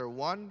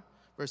1,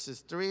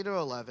 verses 3 to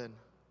 11.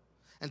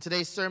 And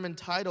today's sermon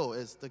title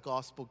is The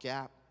Gospel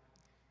Gap.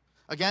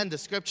 Again, the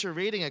scripture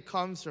reading, it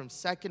comes from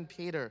 2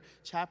 Peter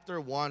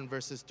chapter 1,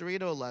 verses 3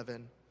 to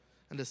 11.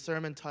 And the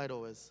sermon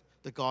title is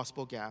The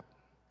Gospel Gap.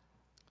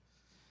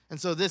 And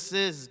so this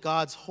is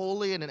God's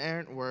holy and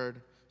inerrant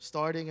word,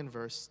 starting in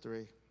verse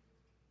 3.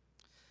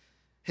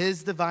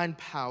 His divine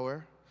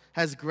power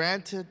has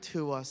granted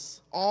to us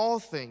all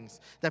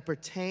things that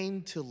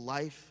pertain to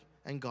life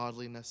and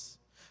godliness,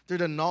 through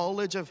the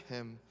knowledge of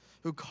him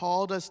who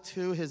called us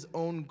to his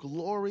own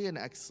glory and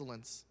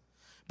excellence,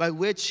 by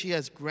which he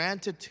has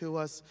granted to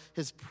us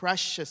his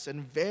precious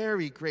and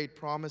very great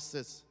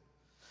promises,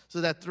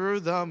 so that through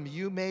them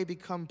you may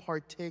become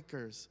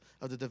partakers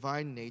of the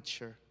divine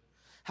nature,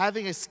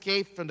 having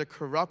escaped from the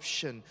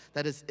corruption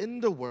that is in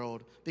the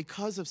world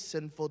because of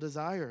sinful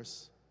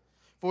desires.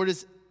 For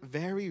this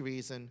very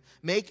reason,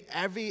 make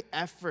every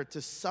effort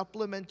to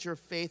supplement your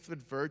faith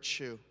with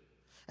virtue,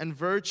 and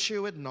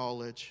virtue with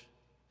knowledge,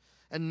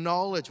 and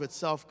knowledge with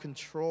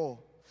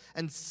self-control,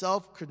 and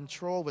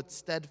self-control with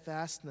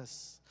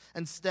steadfastness,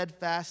 and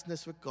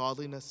steadfastness with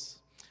godliness,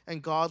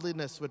 and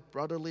godliness with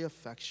brotherly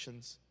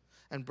affections,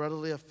 and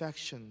brotherly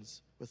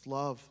affections with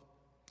love.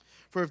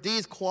 For if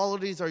these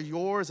qualities are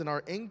yours and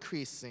are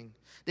increasing,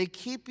 they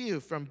keep you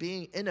from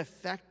being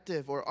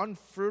ineffective or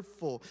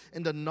unfruitful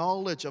in the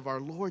knowledge of our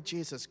Lord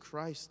Jesus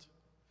Christ.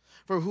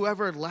 For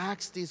whoever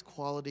lacks these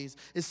qualities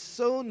is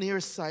so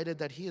nearsighted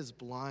that he is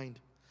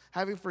blind,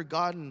 having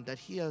forgotten that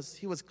he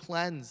was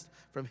cleansed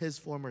from his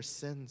former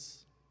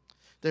sins.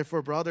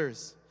 Therefore,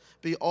 brothers,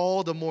 be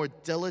all the more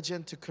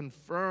diligent to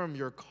confirm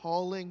your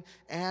calling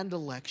and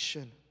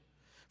election.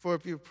 For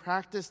if you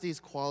practice these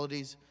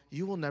qualities,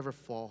 you will never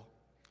fall.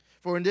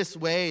 For in this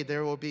way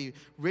there will be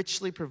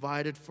richly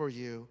provided for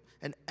you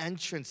an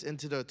entrance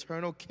into the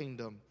eternal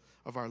kingdom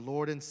of our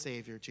Lord and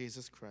Savior,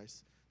 Jesus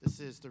Christ. This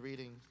is the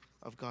reading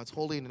of God's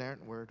holy and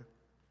inerrant word.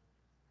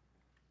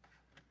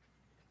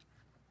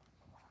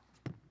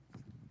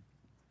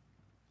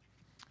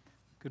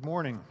 Good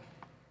morning.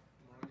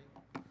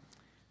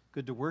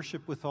 Good to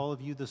worship with all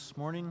of you this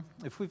morning.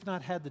 If we've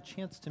not had the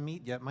chance to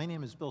meet yet, my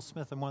name is Bill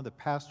Smith. I'm one of the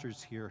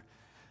pastors here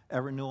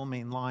at Renewal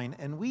Main Line,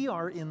 and we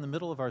are in the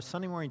middle of our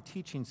Sunday morning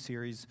teaching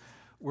series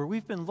where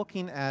we've been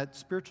looking at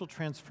spiritual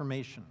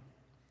transformation,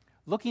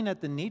 looking at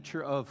the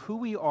nature of who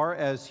we are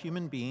as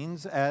human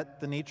beings,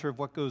 at the nature of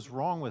what goes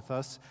wrong with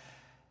us,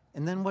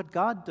 and then what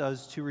God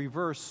does to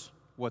reverse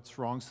what's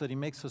wrong so that he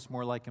makes us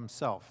more like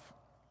himself.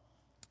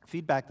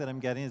 Feedback that I'm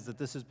getting is that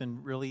this has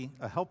been really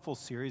a helpful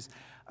series.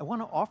 I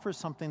want to offer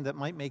something that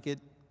might make it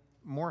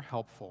more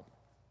helpful.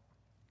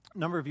 A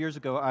number of years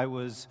ago, I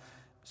was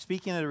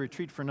speaking at a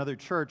retreat for another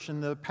church,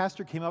 and the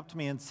pastor came up to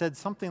me and said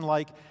something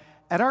like,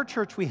 at our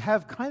church we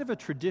have kind of a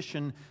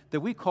tradition that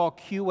we call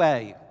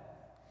QA.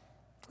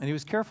 And he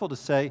was careful to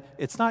say,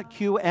 it's not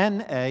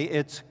QNA,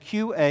 it's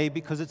QA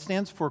because it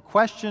stands for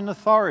question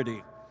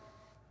authority.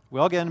 We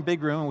all get in a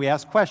big room and we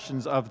ask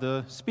questions of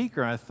the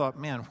speaker, and I thought,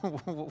 man,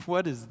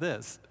 what is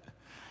this?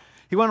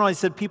 He went on and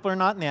said, people are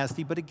not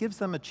nasty, but it gives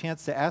them a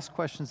chance to ask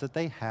questions that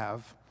they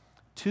have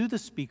to the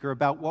speaker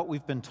about what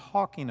we've been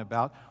talking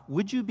about.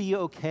 Would you be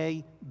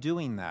okay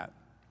doing that?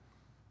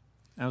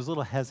 And I was a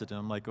little hesitant.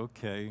 I'm like,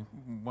 okay,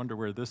 wonder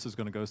where this is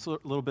going to go. It's a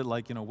little bit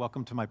like,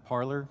 welcome to my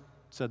parlor,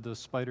 said the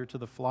spider to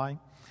the fly.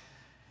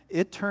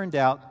 It turned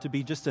out to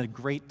be just a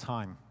great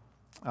time.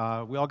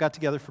 We all got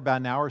together for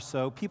about an hour or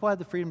so. People had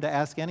the freedom to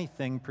ask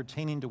anything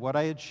pertaining to what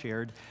I had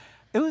shared.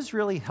 It was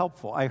really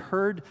helpful. I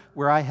heard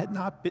where I had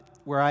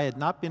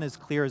not been as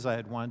clear as I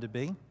had wanted to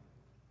be.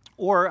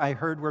 Or I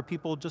heard where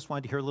people just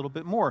wanted to hear a little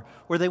bit more,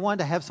 where they wanted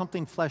to have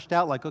something fleshed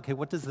out, like, okay,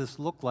 what does this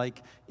look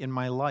like in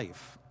my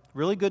life?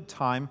 Really good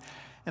time.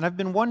 And I've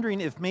been wondering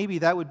if maybe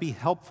that would be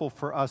helpful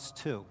for us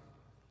too.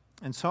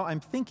 And so I'm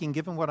thinking,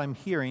 given what I'm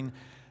hearing,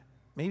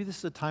 maybe this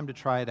is a time to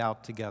try it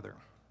out together.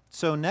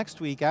 So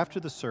next week after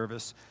the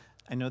service,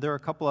 I know there are a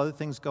couple other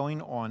things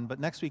going on, but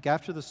next week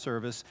after the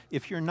service,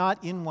 if you're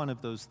not in one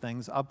of those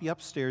things, I'll be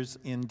upstairs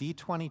in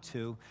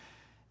D22.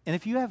 And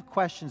if you have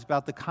questions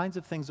about the kinds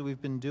of things that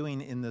we've been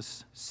doing in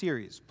this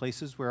series,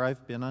 places where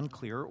I've been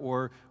unclear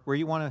or where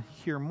you want to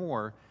hear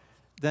more,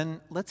 then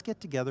let's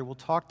get together, we'll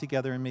talk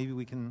together, and maybe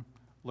we can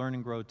learn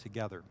and grow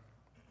together.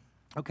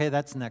 Okay,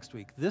 that's next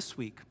week. This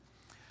week,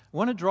 I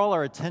want to draw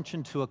our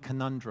attention to a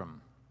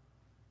conundrum,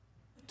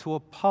 to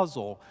a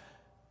puzzle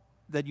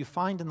that you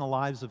find in the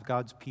lives of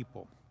God's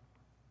people.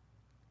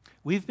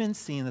 We've been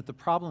seeing that the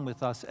problem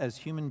with us as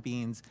human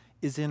beings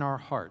is in our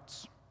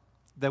hearts,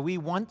 that we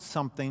want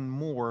something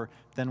more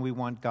than we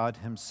want God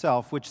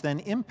himself, which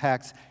then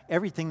impacts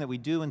everything that we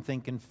do and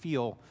think and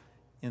feel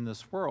in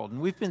this world.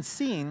 And we've been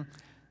seeing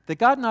that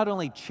God not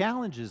only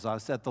challenges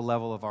us at the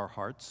level of our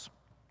hearts,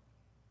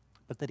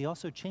 but that he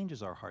also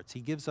changes our hearts. He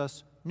gives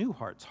us new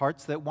hearts,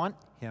 hearts that want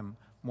him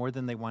more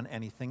than they want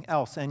anything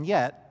else. And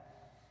yet,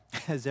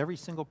 as every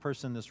single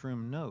person in this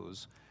room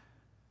knows,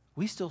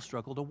 we still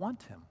struggle to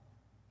want him.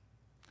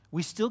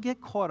 We still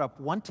get caught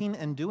up wanting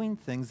and doing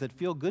things that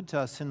feel good to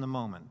us in the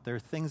moment. They're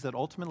things that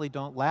ultimately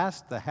don't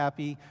last. The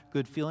happy,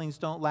 good feelings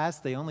don't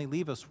last. They only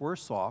leave us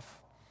worse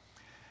off.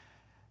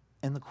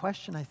 And the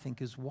question, I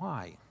think, is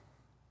why?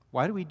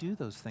 Why do we do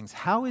those things?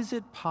 How is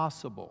it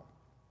possible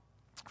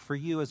for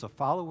you as a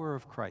follower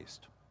of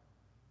Christ,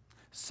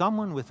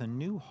 someone with a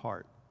new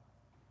heart,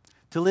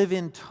 to live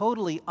in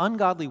totally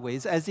ungodly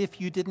ways as if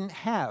you didn't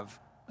have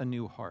a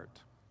new heart?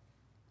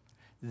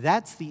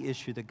 That's the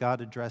issue that God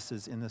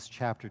addresses in this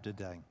chapter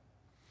today.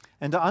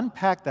 And to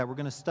unpack that, we're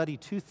going to study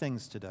two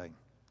things today.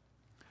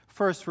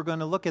 First, we're going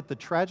to look at the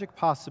tragic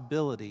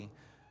possibility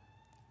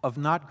of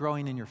not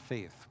growing in your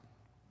faith.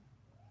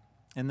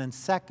 And then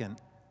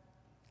second,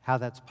 how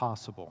that's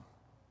possible.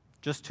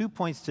 Just 2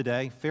 points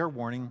today, fair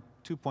warning,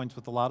 2 points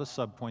with a lot of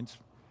subpoints.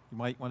 You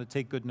might want to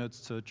take good notes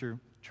so that you're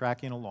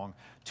tracking along.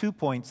 2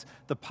 points,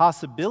 the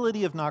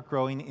possibility of not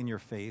growing in your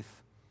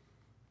faith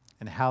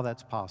and how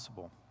that's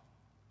possible.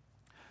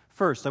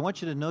 First, I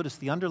want you to notice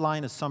the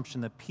underlying assumption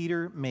that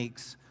Peter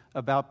makes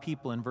about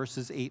people in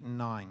verses 8 and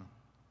 9.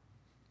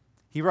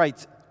 He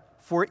writes,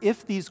 "For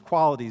if these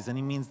qualities," and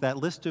he means that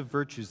list of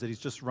virtues that he's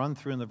just run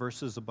through in the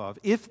verses above,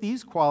 "if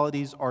these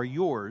qualities are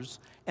yours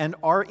and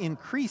are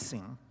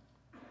increasing,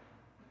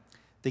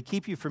 they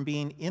keep you from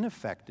being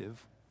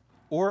ineffective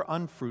or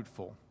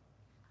unfruitful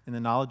in the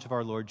knowledge of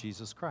our Lord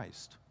Jesus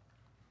Christ.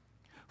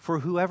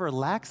 For whoever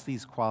lacks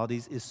these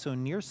qualities is so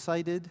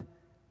nearsighted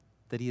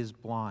that he is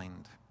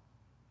blind,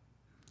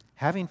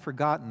 having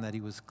forgotten that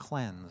he was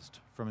cleansed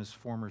from his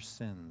former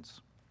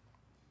sins."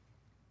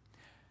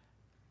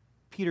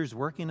 Peter's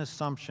working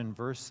assumption,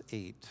 verse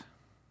 8,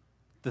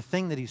 the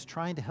thing that he's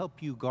trying to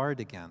help you guard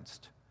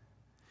against,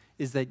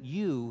 is that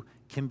you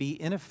can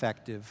be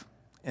ineffective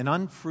and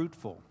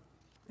unfruitful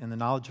in the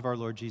knowledge of our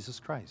Lord Jesus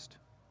Christ.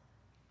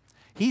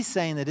 He's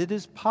saying that it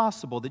is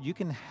possible that you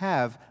can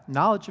have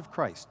knowledge of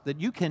Christ, that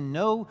you can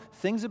know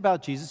things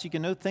about Jesus, you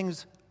can know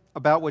things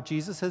about what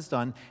Jesus has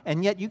done,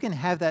 and yet you can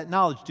have that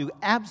knowledge do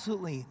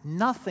absolutely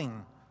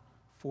nothing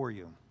for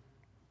you.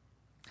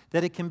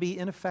 That it can be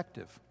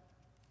ineffective,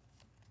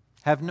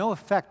 have no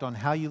effect on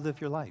how you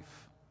live your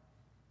life.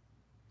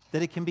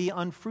 That it can be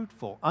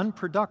unfruitful,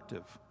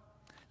 unproductive.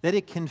 That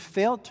it can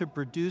fail to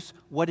produce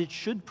what it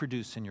should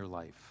produce in your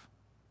life.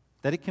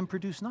 That it can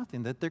produce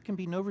nothing, that there can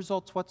be no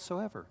results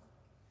whatsoever.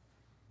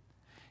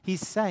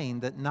 He's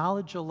saying that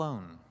knowledge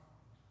alone,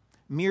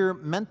 mere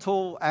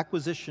mental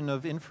acquisition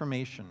of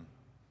information,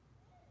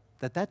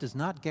 that does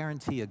not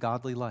guarantee a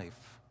godly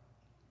life.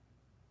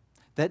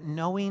 That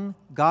knowing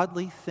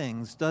godly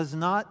things does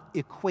not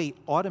equate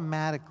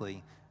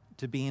automatically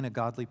to being a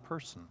godly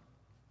person.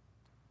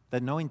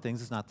 That knowing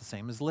things is not the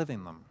same as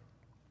living them.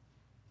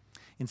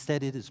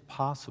 Instead, it is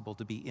possible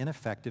to be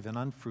ineffective and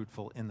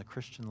unfruitful in the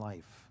Christian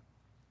life.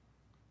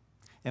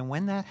 And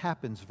when that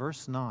happens,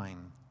 verse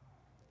 9,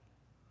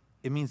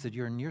 it means that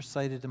you're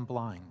nearsighted and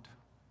blind.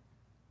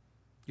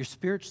 You're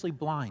spiritually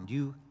blind.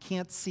 You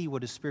can't see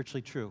what is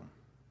spiritually true.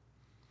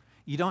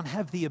 You don't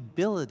have the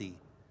ability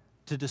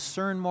to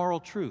discern moral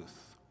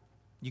truth.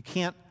 You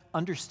can't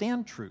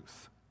understand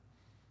truth.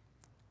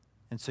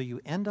 And so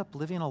you end up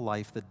living a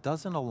life that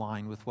doesn't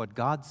align with what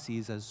God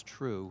sees as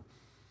true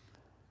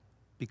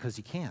because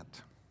you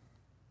can't.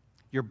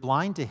 You're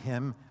blind to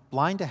Him,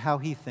 blind to how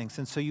He thinks,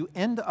 and so you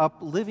end up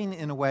living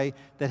in a way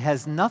that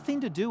has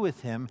nothing to do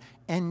with Him,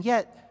 and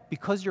yet,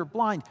 because you're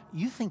blind,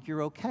 you think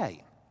you're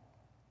okay.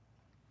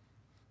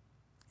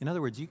 In other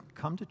words, you can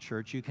come to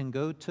church, you can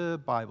go to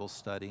Bible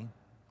study,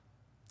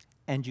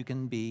 and you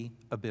can be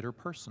a bitter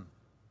person.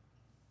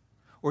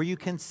 Or you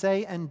can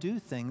say and do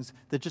things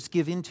that just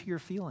give in to your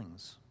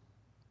feelings.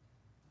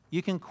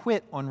 You can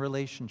quit on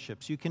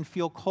relationships. You can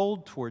feel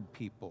cold toward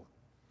people.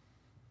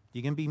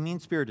 You can be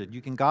mean-spirited.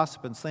 You can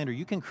gossip and slander.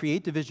 You can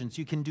create divisions.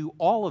 You can do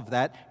all of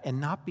that and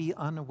not be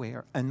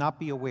aware that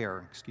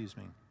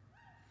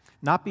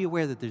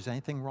there's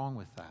anything wrong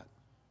with that.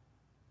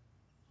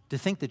 To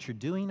think that you're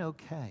doing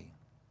okay.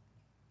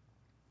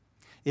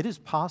 It is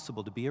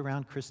possible to be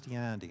around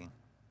Christianity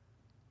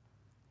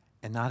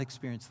and not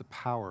experience the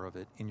power of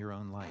it in your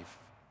own life.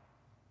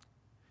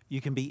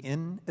 You can be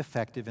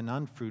ineffective and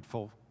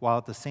unfruitful while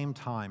at the same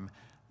time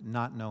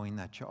not knowing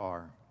that you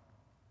are.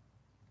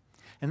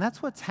 And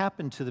that's what's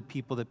happened to the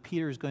people that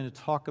Peter is going to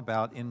talk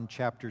about in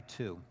chapter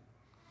 2.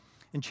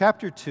 In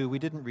chapter 2, we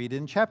didn't read it.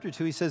 In chapter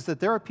 2, he says that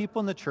there are people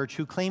in the church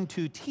who claim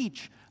to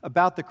teach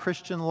about the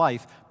Christian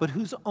life, but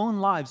whose own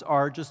lives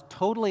are just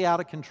totally out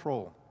of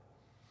control.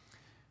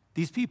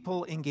 These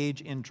people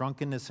engage in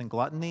drunkenness and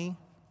gluttony,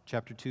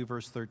 chapter 2,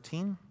 verse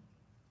 13.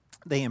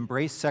 They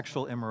embrace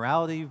sexual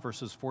immorality,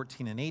 verses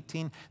 14 and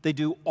 18. They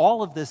do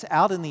all of this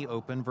out in the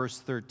open, verse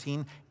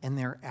 13, and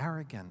they're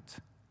arrogant.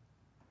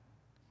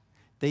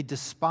 They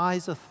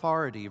despise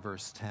authority,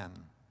 verse 10.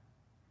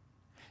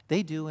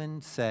 They do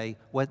and say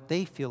what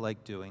they feel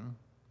like doing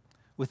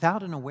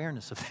without an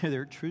awareness of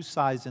their true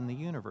size in the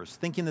universe,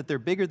 thinking that they're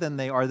bigger than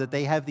they are, that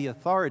they have the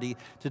authority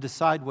to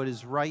decide what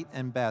is right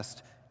and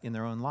best in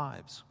their own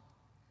lives.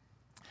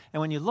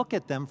 And when you look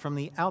at them from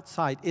the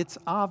outside, it's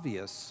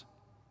obvious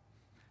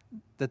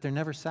that they're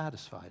never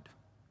satisfied.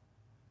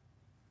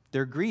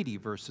 They're greedy,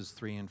 verses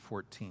 3 and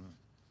 14.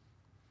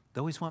 They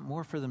always want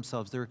more for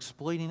themselves. They're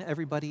exploiting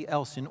everybody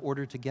else in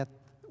order to get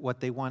what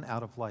they want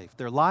out of life.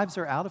 Their lives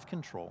are out of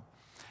control.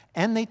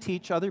 And they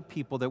teach other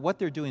people that what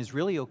they're doing is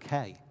really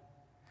okay,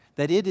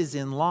 that it is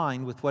in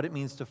line with what it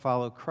means to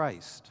follow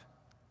Christ.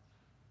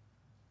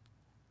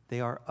 They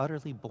are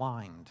utterly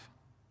blind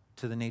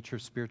to the nature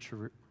of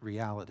spiritual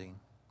reality.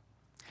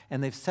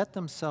 And they've set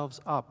themselves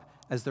up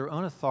as their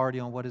own authority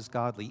on what is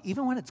godly,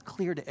 even when it's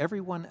clear to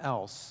everyone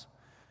else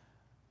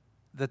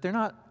that they're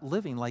not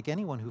living like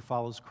anyone who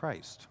follows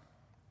Christ.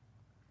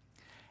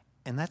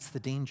 And that's the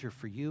danger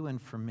for you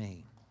and for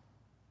me,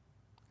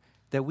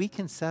 that we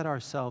can set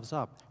ourselves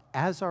up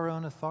as our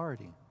own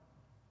authority,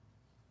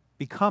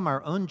 become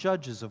our own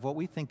judges of what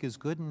we think is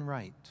good and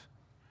right,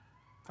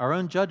 our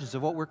own judges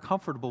of what we're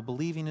comfortable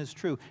believing is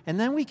true. And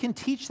then we can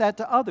teach that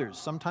to others,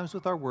 sometimes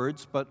with our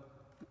words, but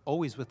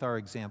always with our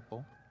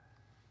example.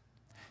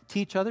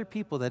 Teach other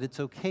people that it's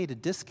okay to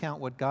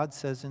discount what God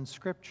says in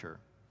Scripture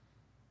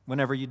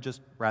whenever you'd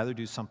just rather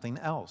do something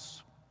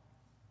else.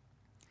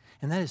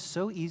 And that is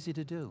so easy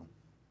to do.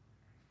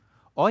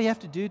 All you have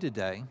to do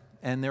today,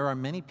 and there are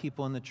many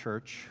people in the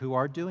church who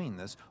are doing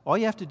this, all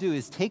you have to do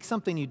is take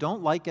something you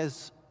don't like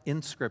as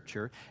in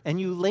Scripture, and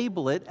you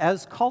label it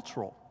as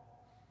cultural,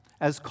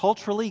 as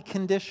culturally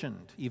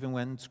conditioned, even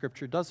when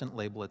Scripture doesn't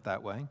label it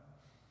that way.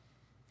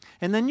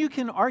 And then you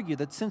can argue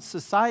that since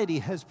society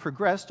has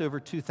progressed over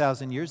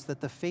 2,000 years,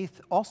 that the faith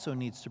also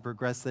needs to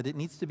progress, that it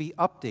needs to be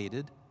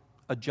updated,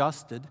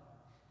 adjusted,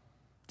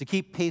 to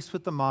keep pace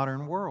with the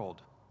modern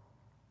world.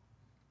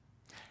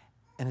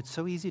 And it's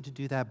so easy to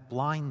do that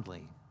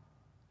blindly,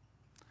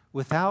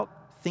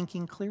 without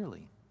thinking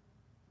clearly,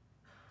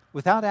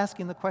 without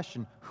asking the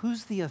question,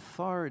 who's the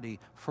authority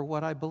for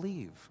what I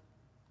believe?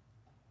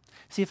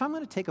 See, if I'm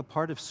going to take a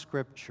part of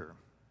Scripture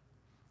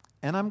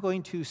and I'm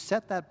going to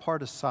set that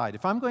part aside,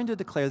 if I'm going to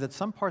declare that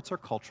some parts are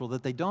cultural,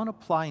 that they don't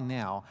apply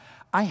now,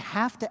 I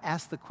have to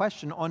ask the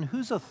question, on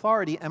whose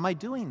authority am I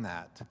doing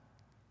that?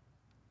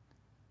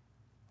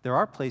 There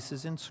are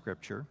places in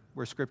Scripture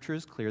where Scripture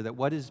is clear that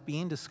what is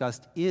being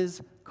discussed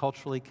is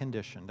culturally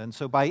conditioned. And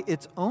so by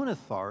its own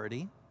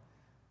authority,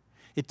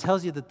 it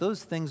tells you that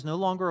those things no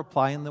longer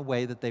apply in the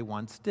way that they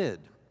once did,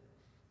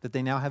 that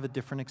they now have a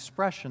different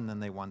expression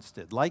than they once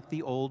did, like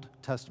the Old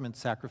Testament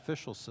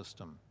sacrificial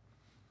system,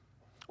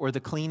 or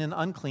the clean and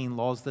unclean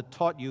laws that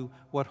taught you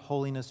what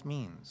holiness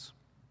means.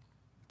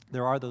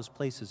 There are those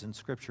places in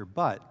Scripture,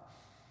 but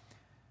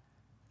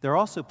there are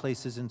also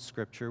places in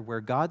Scripture where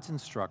God's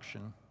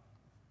instruction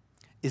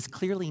is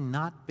clearly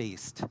not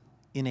based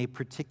in a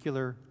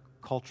particular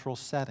cultural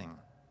setting,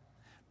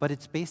 but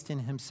it's based in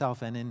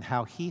Himself and in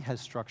how He has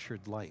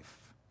structured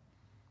life.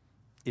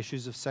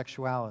 Issues of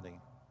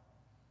sexuality,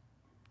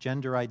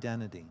 gender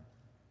identity,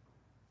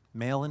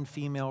 male and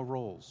female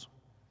roles.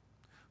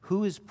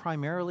 Who is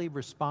primarily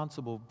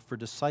responsible for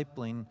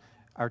discipling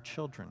our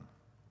children?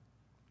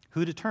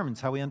 Who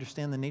determines how we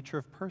understand the nature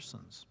of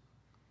persons?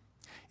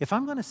 If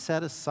I'm going to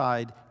set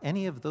aside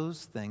any of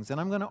those things,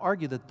 and I'm going to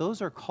argue that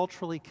those are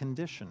culturally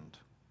conditioned,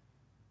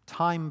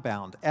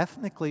 time-bound,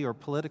 ethnically or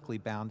politically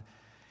bound,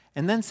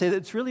 and then say that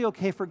it's really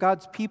okay for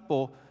God's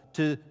people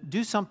to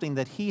do something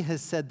that He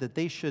has said that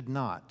they should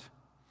not,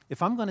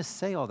 if I'm going to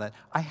say all that,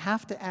 I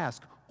have to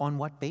ask, on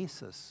what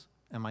basis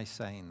am I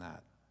saying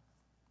that?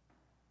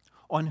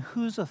 On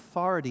whose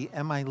authority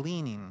am I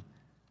leaning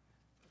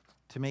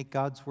to make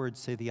God's word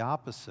say the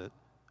opposite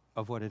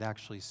of what it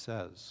actually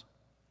says?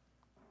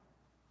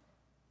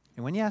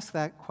 And when you ask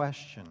that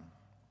question,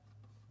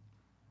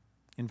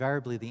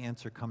 invariably the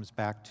answer comes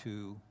back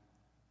to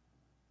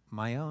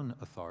my own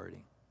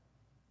authority.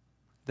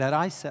 That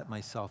I set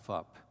myself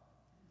up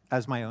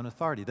as my own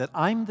authority. That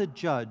I'm the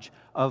judge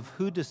of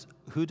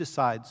who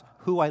decides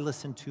who I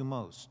listen to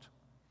most.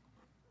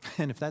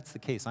 And if that's the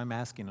case, I'm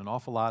asking an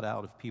awful lot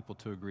out of people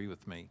to agree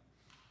with me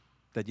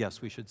that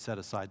yes, we should set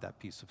aside that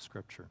piece of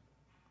Scripture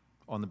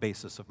on the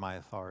basis of my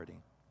authority.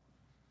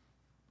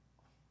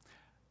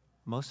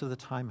 Most of the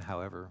time,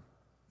 however,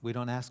 we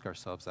don't ask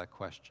ourselves that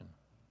question.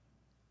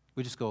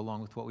 We just go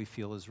along with what we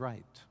feel is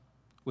right,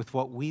 with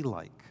what we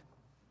like.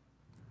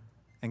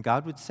 And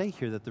God would say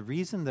here that the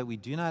reason that we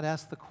do not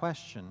ask the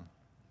question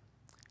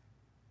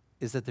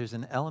is that there's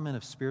an element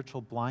of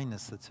spiritual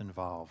blindness that's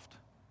involved.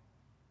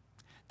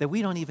 That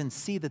we don't even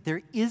see that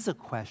there is a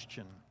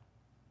question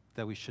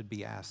that we should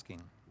be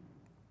asking.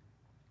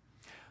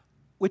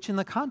 Which in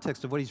the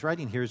context of what he's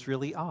writing here is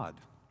really odd.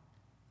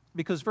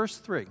 Because verse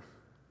 3,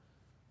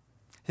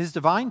 His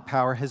divine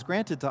power has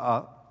granted to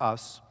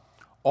us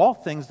all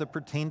things that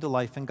pertain to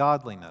life and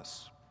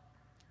godliness,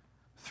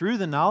 through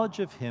the knowledge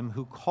of Him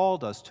who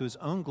called us to His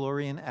own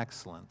glory and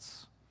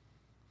excellence,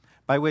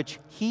 by which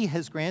He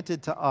has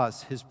granted to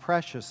us His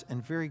precious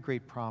and very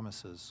great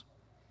promises,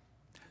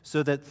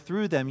 so that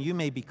through them you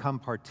may become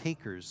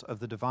partakers of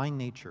the divine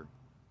nature,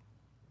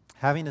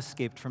 having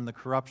escaped from the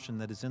corruption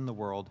that is in the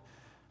world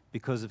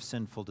because of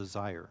sinful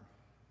desire.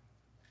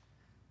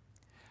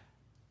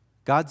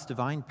 God's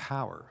divine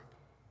power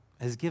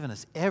has given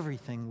us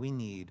everything we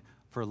need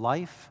for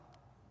life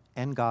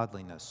and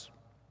godliness.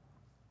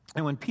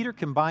 And when Peter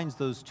combines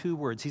those two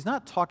words, he's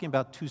not talking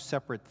about two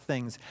separate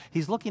things.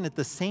 He's looking at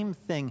the same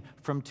thing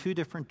from two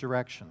different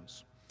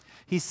directions.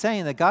 He's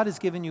saying that God has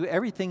given you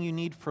everything you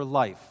need for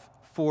life,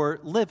 for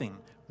living,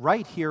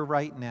 right here,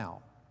 right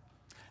now.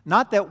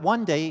 Not that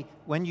one day,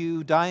 when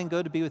you die and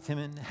go to be with him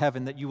in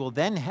heaven, that you will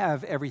then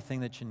have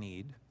everything that you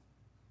need,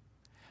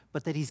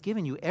 but that he's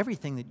given you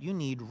everything that you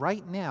need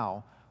right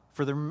now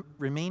for the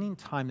remaining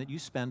time that you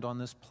spend on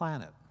this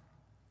planet.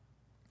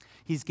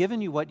 He's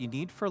given you what you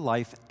need for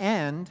life,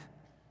 and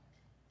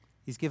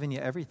he's given you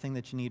everything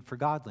that you need for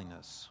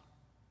godliness.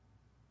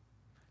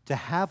 To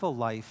have a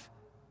life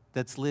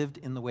that's lived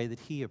in the way that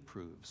he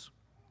approves.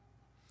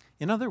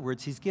 In other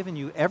words, he's given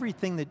you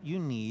everything that you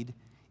need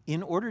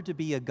in order to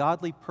be a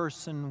godly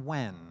person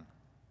when?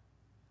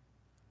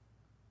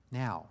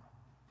 Now.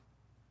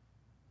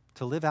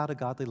 To live out a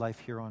godly life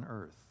here on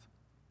earth.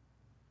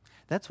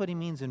 That's what he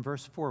means in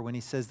verse 4 when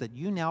he says that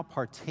you now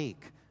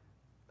partake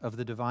of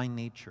the divine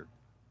nature.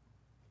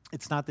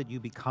 It's not that you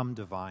become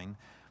divine,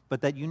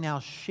 but that you now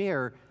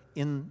share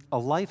in a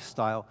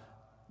lifestyle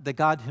that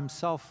God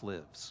himself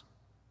lives.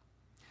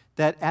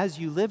 That as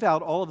you live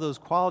out all of those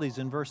qualities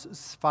in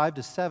verses 5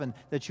 to 7,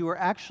 that you are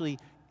actually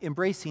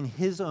embracing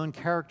his own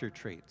character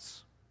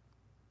traits.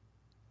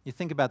 You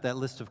think about that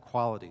list of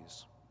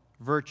qualities.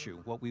 Virtue,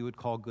 what we would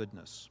call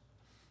goodness.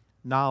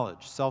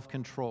 Knowledge,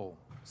 self-control.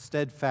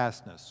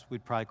 Steadfastness,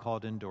 we'd probably call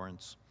it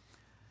endurance.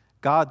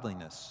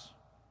 Godliness,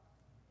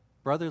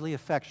 brotherly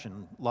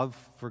affection, love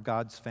for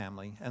God's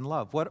family, and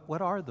love.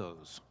 What are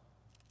those?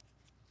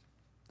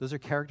 Those are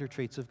character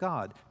traits of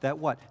God. That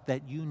what?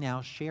 That you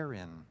now share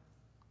in.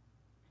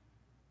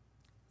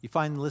 You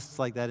find lists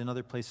like that in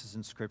other places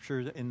in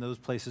Scripture. In those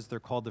places, they're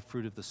called the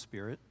fruit of the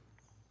Spirit.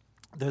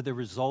 They're the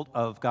result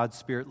of God's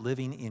Spirit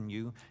living in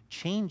you,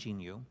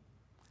 changing you,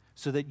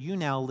 so that you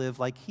now live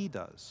like he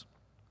does.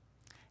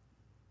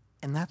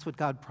 And that's what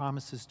God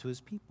promises to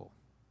his people.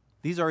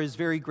 These are his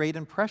very great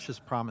and precious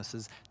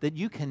promises, that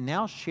you can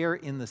now share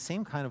in the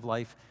same kind of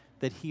life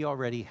that he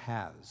already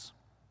has.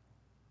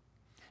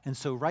 And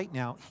so right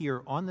now,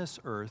 here on this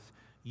earth,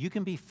 you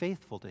can be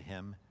faithful to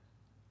him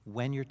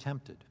when you're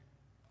tempted.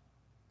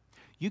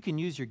 You can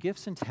use your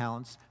gifts and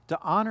talents to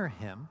honor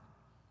him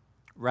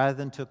rather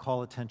than to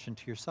call attention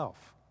to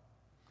yourself.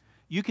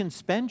 You can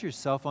spend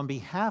yourself on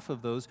behalf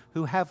of those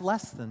who have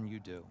less than you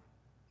do.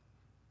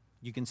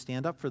 You can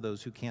stand up for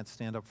those who can't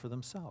stand up for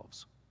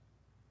themselves.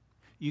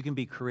 You can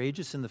be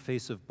courageous in the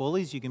face of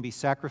bullies, you can be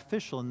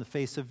sacrificial in the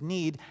face of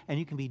need, and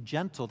you can be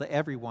gentle to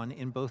everyone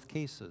in both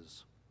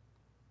cases.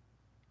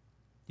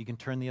 You can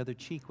turn the other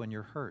cheek when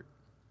you're hurt.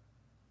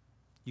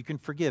 You can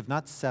forgive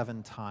not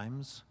 7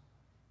 times,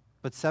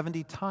 but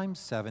 70 times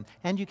 7.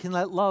 And you can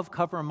let love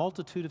cover a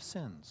multitude of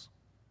sins.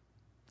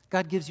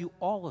 God gives you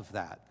all of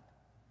that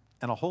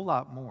and a whole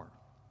lot more.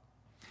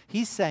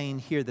 He's saying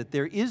here that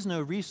there is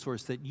no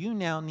resource that you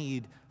now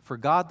need for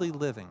godly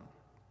living,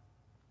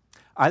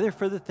 either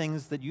for the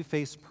things that you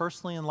face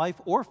personally in life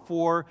or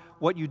for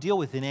what you deal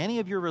with in any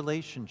of your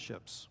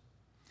relationships.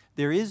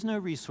 There is no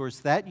resource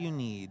that you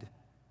need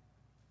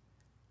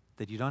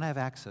that you don't have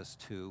access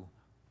to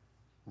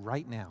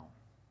right now.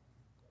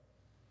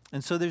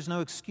 And so there's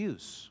no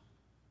excuse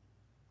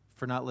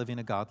for not living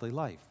a godly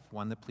life,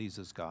 one that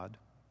pleases God,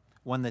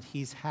 one that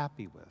he's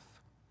happy with,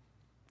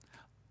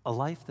 a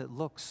life that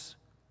looks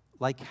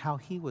like how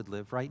he would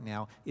live right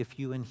now if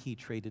you and he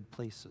traded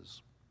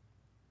places.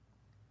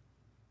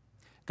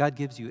 God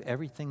gives you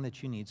everything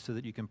that you need so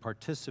that you can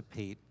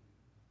participate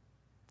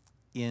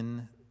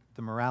in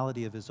the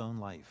morality of his own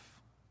life,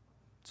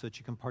 so that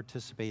you can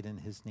participate in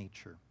his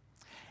nature.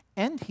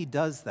 And he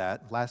does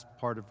that, last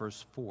part of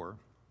verse 4,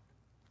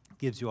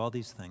 gives you all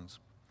these things,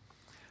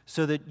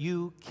 so that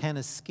you can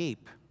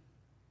escape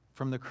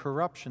from the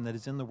corruption that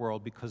is in the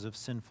world because of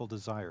sinful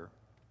desire.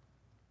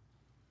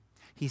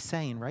 He's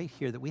saying right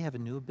here that we have a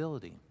new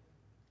ability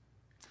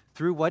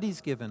through what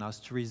he's given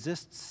us to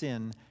resist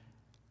sin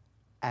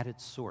at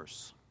its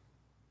source,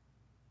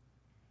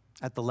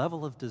 at the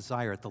level of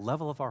desire, at the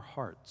level of our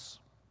hearts.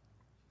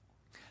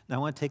 Now I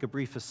want to take a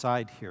brief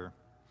aside here.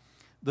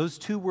 Those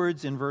 2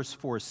 words in verse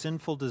 4,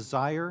 sinful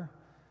desire,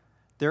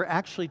 they're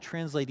actually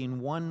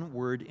translating one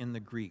word in the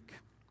Greek.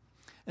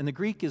 And the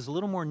Greek is a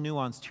little more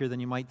nuanced here than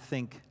you might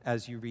think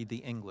as you read the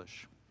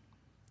English.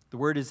 The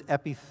word is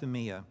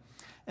epithumia,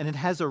 and it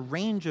has a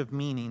range of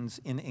meanings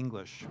in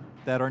English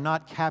that are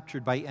not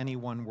captured by any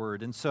one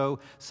word. And so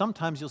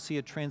sometimes you'll see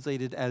it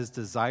translated as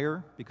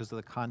desire because of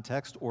the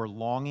context, or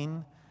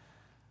longing.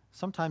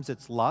 Sometimes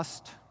it's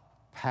lust,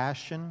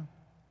 passion,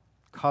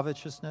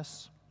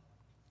 covetousness.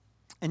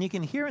 And you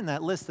can hear in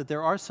that list that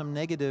there are some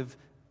negative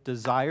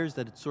desires,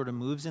 that it sort of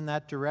moves in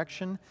that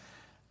direction,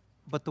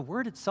 but the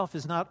word itself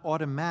is not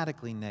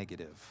automatically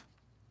negative.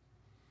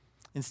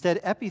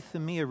 Instead,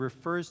 epithumia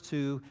refers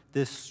to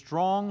this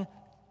strong,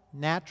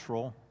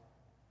 natural,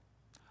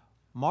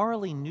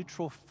 morally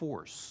neutral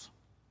force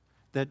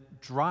that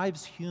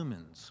drives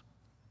humans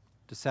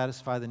to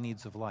satisfy the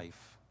needs of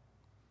life.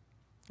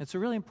 It's a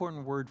really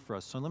important word for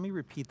us, so let me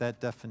repeat that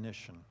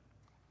definition.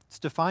 It's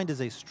defined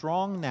as a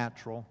strong,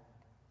 natural,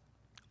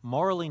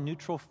 morally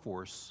neutral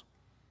force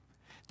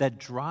that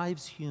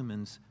drives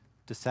humans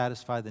to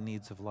satisfy the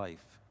needs of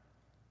life.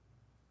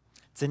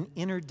 It's an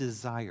inner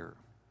desire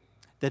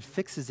that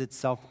fixes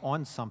itself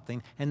on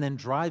something and then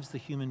drives the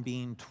human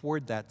being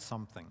toward that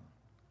something.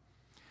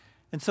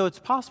 And so it's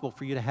possible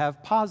for you to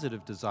have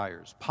positive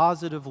desires,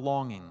 positive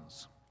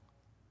longings.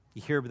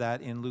 You hear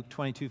that in Luke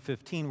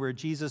 22:15, where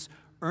Jesus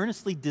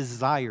earnestly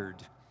desired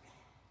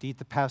to eat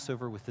the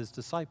Passover with his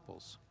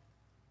disciples.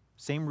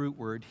 Same root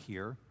word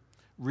here.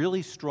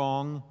 Really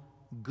strong,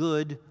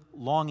 good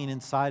longing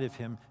inside of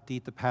him to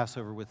eat the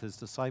Passover with his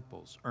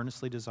disciples.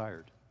 Earnestly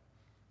desired.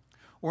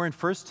 Or in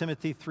 1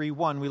 Timothy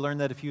 3:1, we learn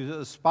that if you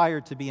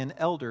aspire to be an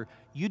elder,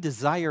 you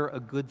desire a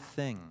good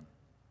thing,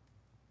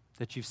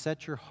 that you've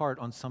set your heart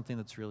on something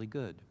that's really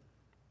good.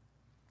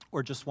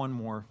 Or just one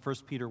more,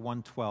 1 Peter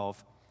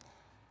 1:12,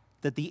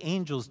 that the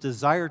angels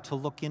desire to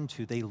look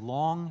into, they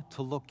long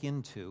to look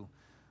into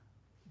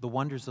the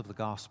wonders of the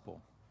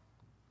gospel.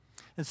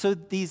 And so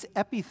these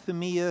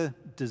epithumia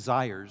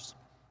desires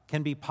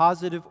can be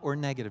positive or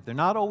negative. They're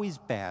not always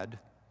bad,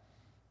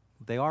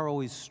 they are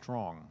always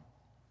strong.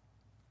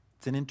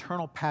 It's an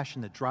internal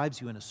passion that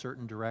drives you in a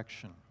certain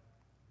direction.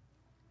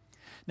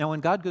 Now, when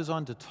God goes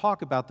on to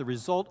talk about the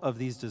result of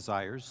these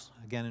desires,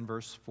 again in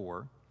verse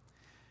 4,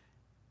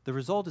 the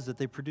result is that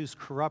they produce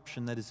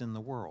corruption that is in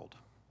the world.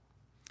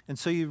 And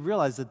so you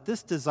realize that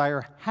this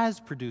desire has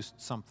produced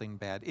something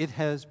bad. It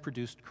has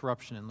produced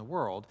corruption in the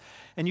world.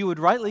 And you would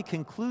rightly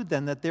conclude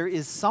then that there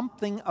is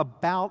something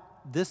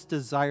about this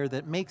desire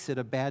that makes it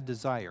a bad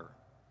desire,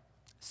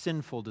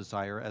 sinful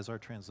desire, as our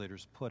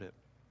translators put it.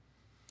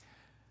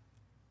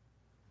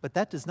 But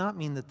that does not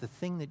mean that the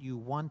thing that you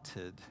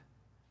wanted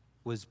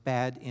was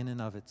bad in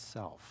and of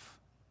itself.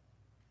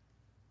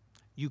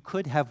 You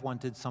could have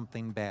wanted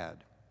something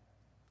bad.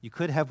 You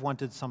could have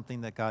wanted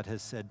something that God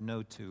has said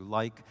no to,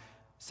 like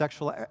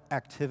sexual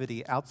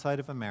activity outside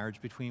of a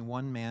marriage between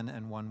one man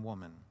and one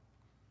woman.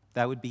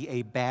 That would be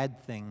a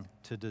bad thing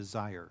to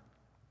desire.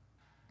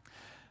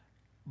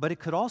 But it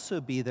could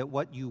also be that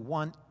what you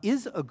want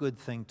is a good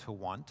thing to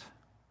want,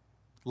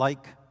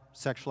 like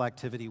sexual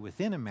activity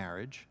within a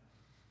marriage,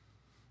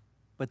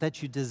 but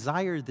that you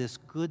desire this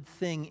good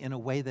thing in a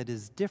way that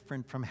is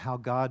different from how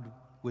God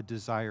would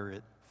desire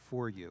it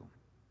for you.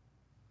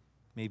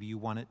 Maybe you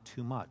want it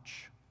too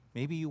much.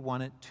 Maybe you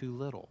want it too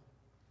little.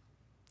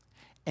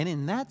 And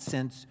in that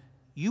sense,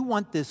 you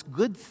want this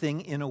good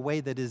thing in a way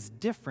that is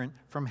different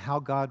from how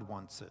God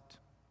wants it.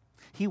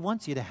 He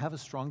wants you to have a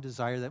strong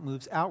desire that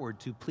moves outward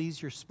to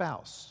please your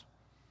spouse,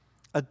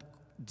 a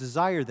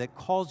desire that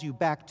calls you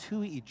back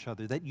to each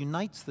other, that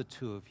unites the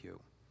two of you.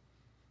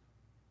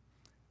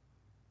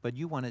 But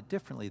you want it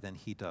differently than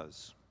he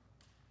does,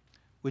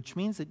 which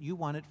means that you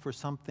want it for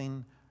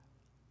something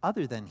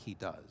other than he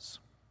does.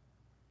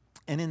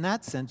 And in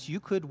that sense, you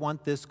could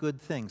want this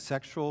good thing,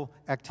 sexual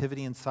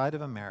activity inside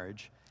of a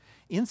marriage,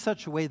 in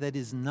such a way that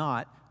is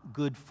not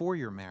good for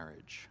your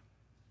marriage.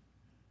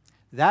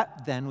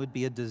 That then would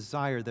be a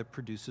desire that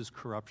produces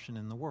corruption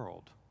in the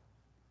world,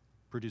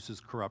 produces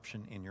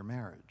corruption in your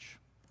marriage.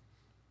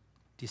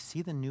 Do you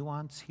see the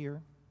nuance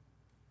here?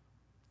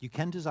 You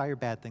can desire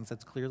bad things,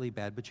 that's clearly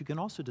bad, but you can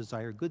also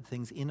desire good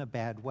things in a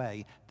bad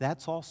way.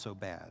 That's also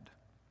bad.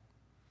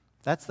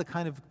 That's the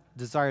kind of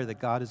desire that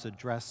God is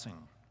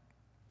addressing.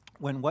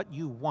 When what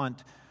you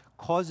want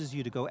causes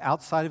you to go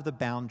outside of the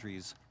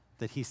boundaries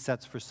that he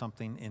sets for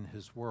something in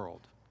his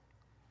world.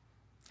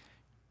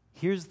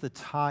 Here's the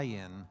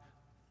tie-in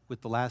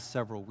with the last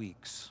several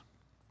weeks.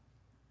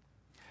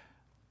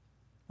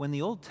 When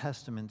the Old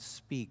Testament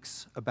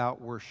speaks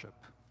about worship,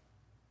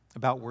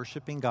 about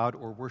worshiping God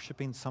or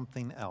worshiping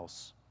something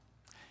else,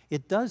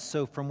 it does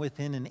so from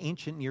within an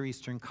ancient Near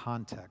Eastern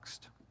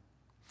context.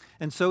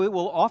 And so it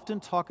will often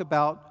talk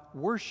about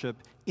worship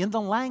in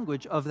the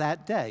language of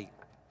that day.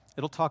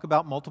 It'll talk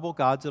about multiple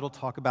gods. It'll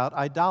talk about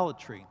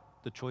idolatry.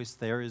 The choice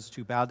there is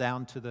to bow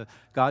down to the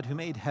God who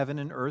made heaven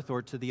and earth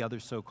or to the other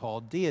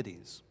so-called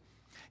deities.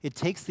 It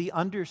takes the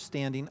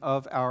understanding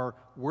of our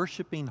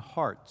worshiping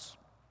hearts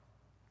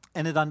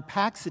and it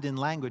unpacks it in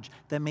language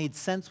that made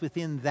sense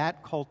within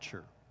that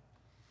culture.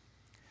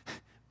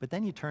 But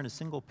then you turn a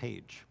single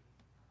page.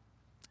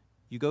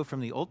 You go from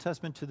the Old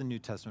Testament to the New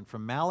Testament,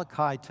 from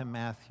Malachi to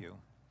Matthew,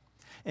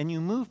 and you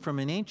move from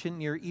an ancient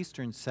Near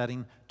Eastern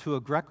setting to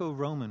a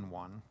Greco-Roman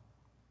one.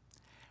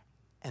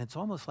 And it's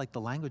almost like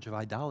the language of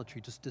idolatry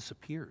just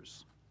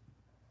disappears.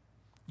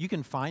 You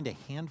can find a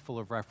handful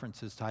of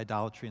references to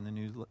idolatry in the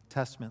New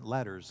Testament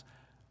letters,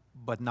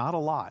 but not a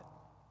lot.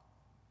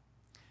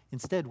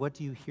 Instead, what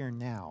do you hear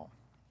now?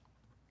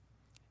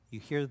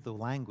 You hear the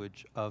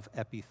language of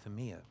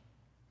epithumia.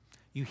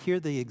 You hear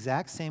the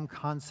exact same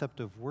concept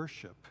of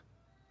worship,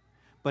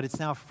 but it's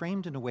now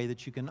framed in a way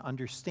that you can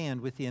understand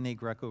within a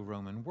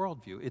Greco-Roman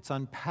worldview. It's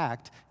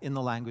unpacked in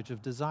the language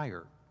of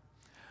desire,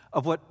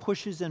 of what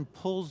pushes and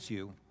pulls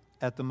you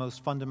at the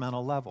most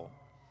fundamental level,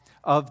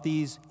 of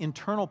these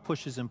internal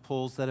pushes and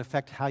pulls that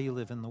affect how you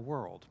live in the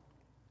world.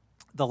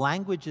 The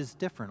language is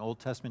different, Old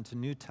Testament to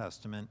New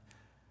Testament.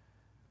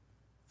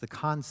 The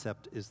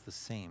concept is the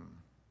same.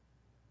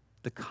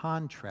 The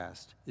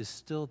contrast is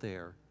still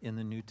there in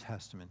the New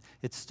Testament.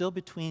 It's still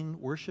between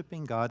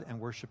worshiping God and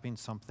worshiping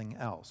something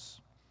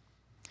else.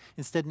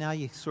 Instead, now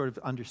you sort of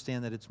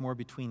understand that it's more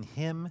between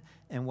him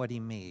and what he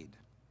made.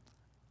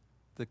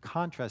 The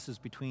contrast is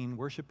between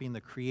worshiping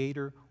the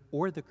Creator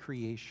or the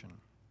creation.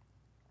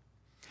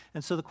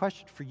 And so the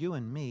question for you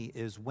and me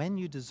is, when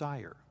you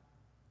desire,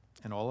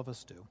 and all of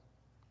us do,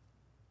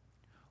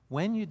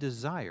 when you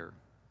desire,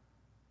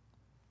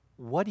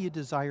 what do you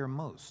desire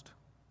most?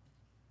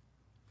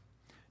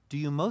 Do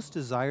you most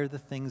desire the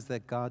things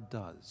that God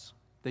does,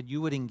 that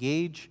you would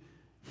engage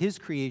his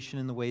creation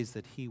in the ways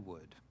that he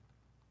would?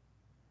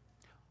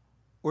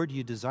 Or do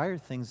you desire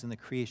things in the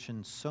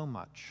creation so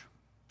much,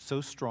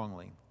 so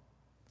strongly,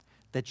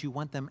 that you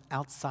want them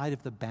outside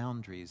of the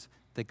boundaries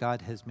that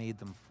God has made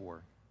them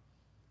for,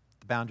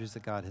 the boundaries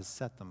that God has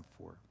set them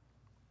for?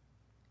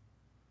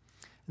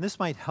 And this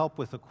might help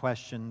with a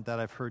question that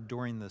I've heard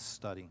during this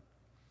study,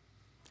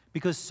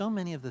 because so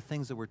many of the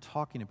things that we're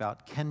talking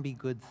about can be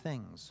good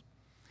things.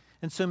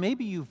 And so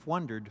maybe you've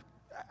wondered,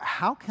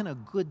 how can a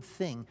good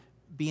thing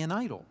be an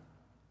idol?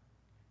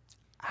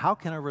 How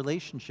can a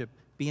relationship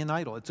be an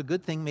idol? It's a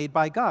good thing made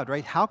by God,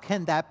 right? How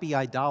can that be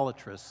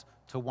idolatrous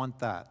to want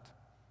that?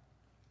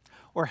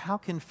 Or how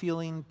can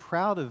feeling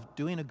proud of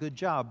doing a good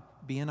job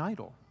be an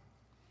idol?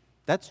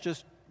 That's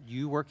just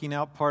you working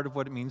out part of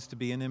what it means to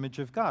be an image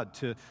of God,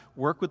 to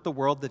work with the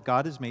world that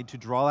God has made, to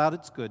draw out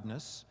its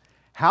goodness.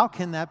 How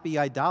can that be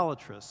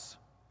idolatrous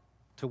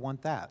to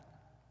want that?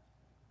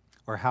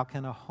 Or how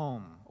can a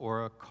home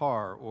or a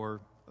car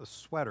or a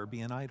sweater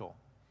be an idol?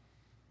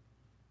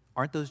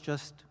 Aren't those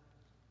just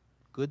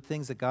good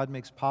things that God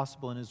makes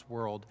possible in his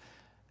world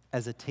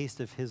as a taste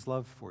of his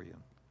love for you?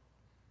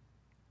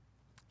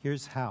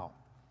 Here's how.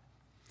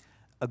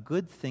 A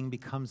good thing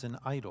becomes an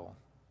idol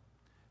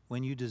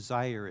when you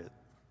desire it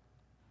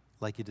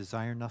like you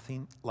desire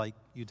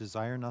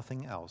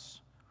nothing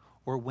else,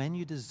 or when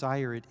you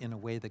desire it in a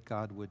way that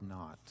God would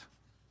not.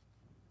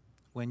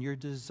 When your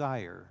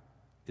desire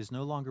is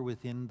no longer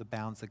within the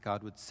bounds that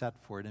God would set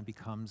for it and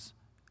becomes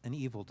an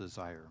evil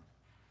desire.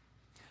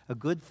 A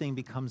good thing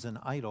becomes an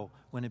idol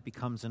when it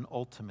becomes an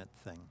ultimate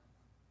thing.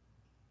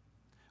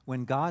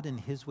 When God and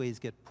his ways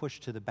get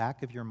pushed to the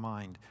back of your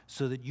mind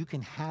so that you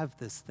can have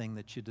this thing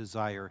that you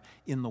desire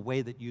in the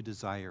way that you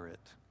desire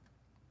it.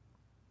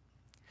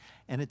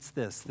 And it's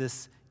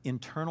this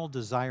internal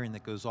desiring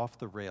that goes off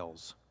the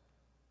rails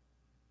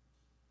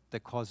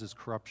that causes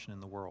corruption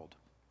in the world.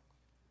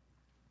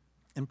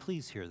 And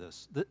please hear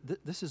this.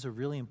 This is a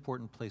really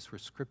important place where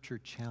Scripture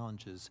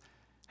challenges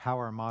how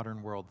our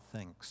modern world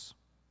thinks.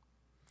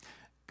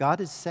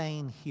 God is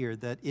saying here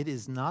that it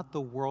is not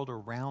the world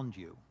around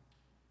you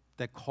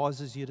that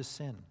causes you to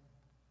sin.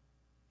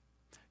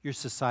 Your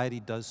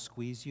society does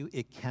squeeze you.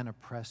 It can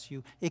oppress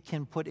you. It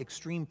can put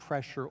extreme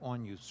pressure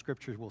on you.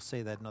 Scripture will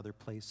say that in other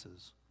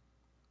places.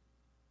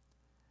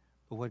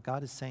 But what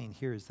God is saying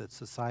here is that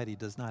society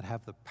does not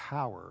have the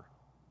power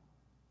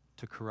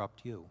to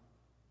corrupt you.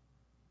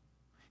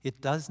 It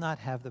does not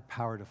have the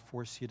power to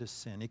force you to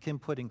sin. It can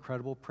put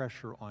incredible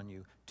pressure on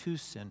you to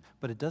sin,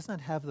 but it does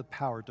not have the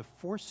power to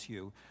force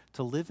you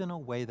to live in a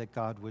way that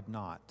God would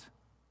not.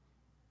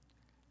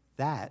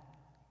 That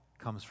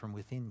comes from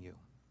within you.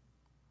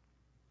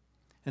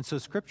 And so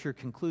Scripture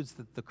concludes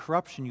that the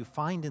corruption you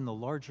find in the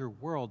larger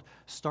world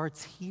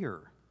starts here,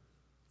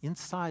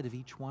 inside of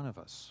each one of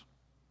us.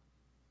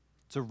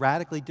 It's a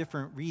radically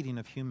different reading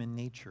of human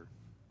nature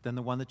than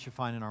the one that you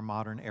find in our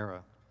modern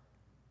era.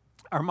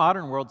 Our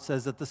modern world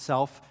says that the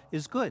self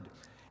is good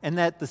and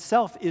that the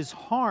self is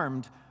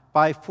harmed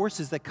by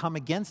forces that come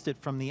against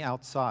it from the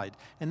outside,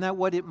 and that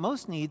what it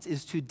most needs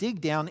is to dig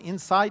down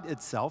inside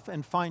itself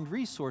and find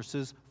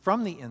resources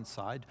from the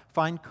inside,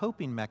 find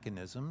coping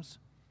mechanisms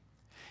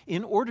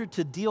in order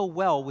to deal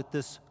well with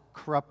this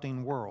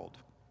corrupting world.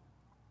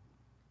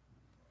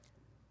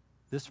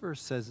 This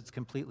verse says it's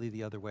completely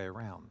the other way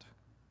around.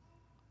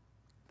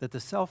 That the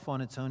self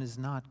on its own is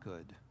not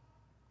good.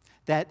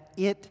 That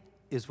it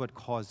is what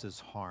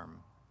causes harm,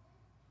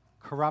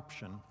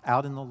 corruption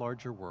out in the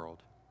larger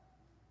world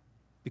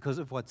because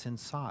of what's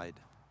inside.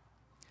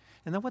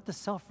 And that what the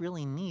self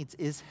really needs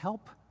is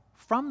help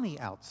from the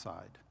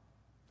outside,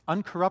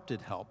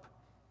 uncorrupted help,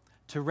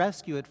 to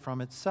rescue it from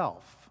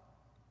itself.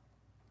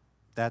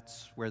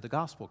 That's where the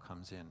gospel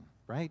comes in,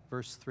 right?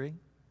 Verse 3.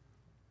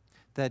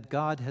 That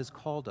God has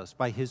called us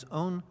by his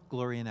own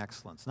glory and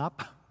excellence,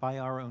 not by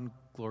our own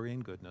glory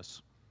and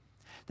goodness.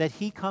 That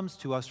he comes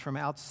to us from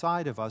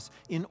outside of us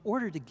in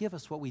order to give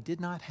us what we did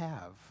not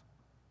have,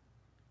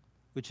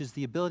 which is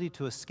the ability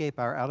to escape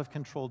our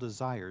out-of-control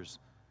desires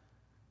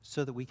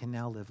so that we can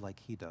now live like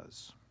he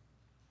does.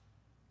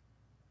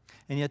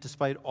 And yet,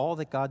 despite all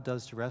that God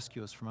does to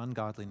rescue us from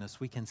ungodliness,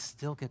 we can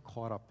still get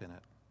caught up in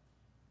it.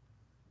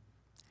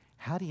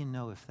 How do you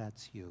know if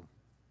that's you,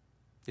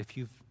 if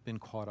you've been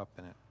caught up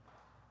in it?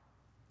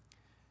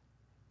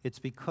 It's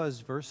because,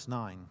 verse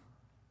 9,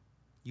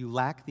 you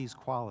lack these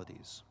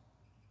qualities.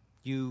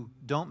 you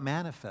don't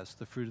manifest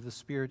the fruit of the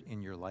Spirit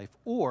in your life,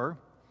 or,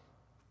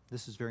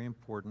 this is very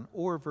important,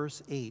 or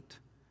verse 8,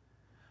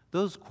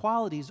 those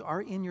qualities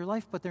are in your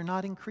life, but they're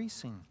not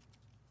increasing.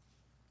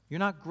 You're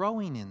not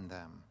growing in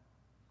them.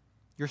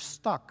 You're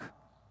stuck.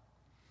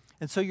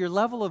 And so your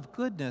level of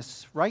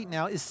goodness right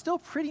now is still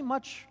pretty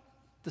much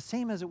the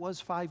same as it was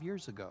 5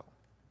 years ago.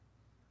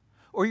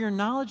 Or your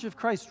knowledge of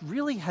Christ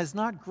really has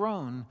not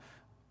grown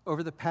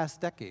over the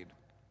past decade.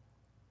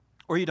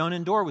 Or you don't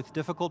endure with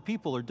difficult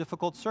people or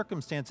difficult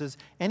circumstances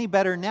any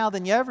better now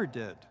than you ever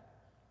did.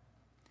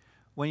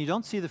 When you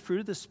don't see the fruit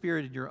of the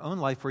Spirit in your own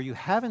life, or you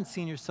haven't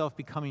seen yourself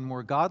becoming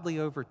more godly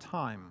over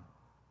time,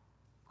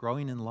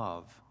 growing in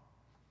love,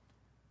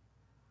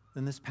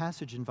 then this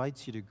passage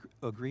invites you to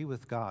agree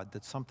with God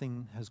that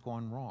something has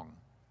gone wrong,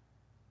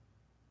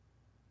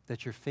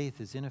 that your faith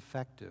is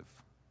ineffective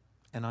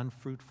and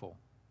unfruitful,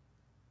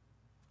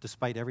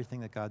 despite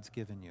everything that God's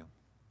given you.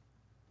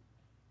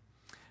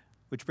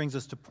 Which brings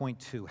us to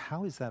point 2.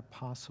 How is that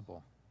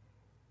possible?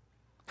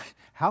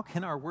 How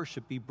can our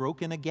worship be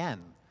broken again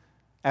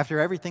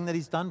after everything that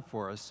He's done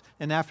for us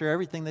and after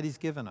everything that He's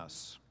given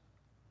us?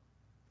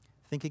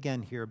 Think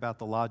again here about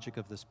the logic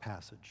of this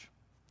passage.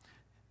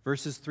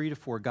 Verses 3 to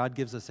 4, God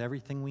gives us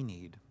everything we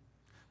need,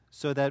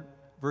 so that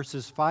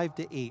verses 5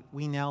 to 8,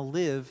 we now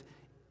live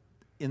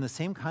in the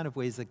same kind of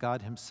ways that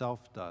God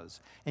Himself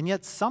does. And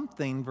yet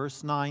something,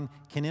 verse 9,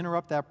 can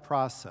interrupt that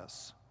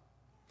process,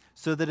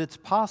 so that it's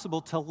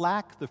possible to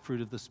lack the fruit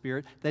of the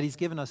Spirit that He's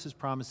given us His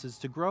promises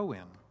to grow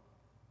in,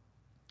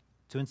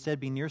 to instead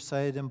be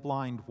nearsighted and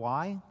blind.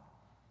 Why?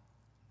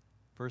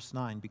 Verse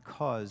 9,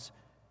 because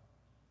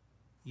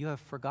you have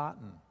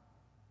forgotten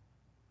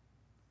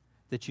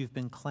that you've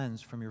been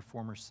cleansed from your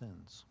former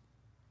sins.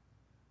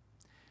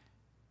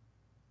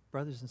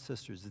 Brothers and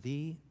sisters,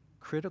 the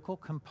critical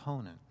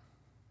component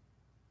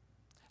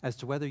as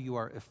to whether you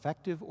are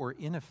effective or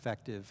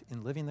ineffective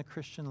in living the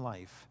Christian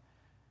life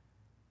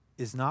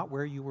is not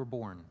where you were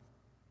born,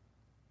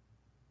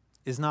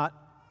 is not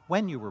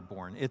when you were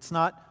born. It's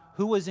not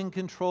who was in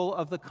control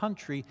of the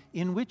country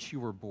in which you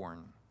were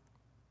born.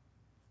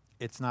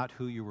 It's not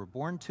who you were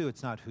born to.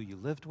 It's not who you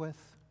lived with.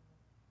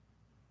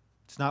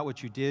 It's not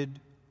what you did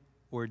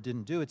or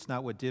didn't do. It's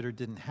not what did or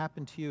didn't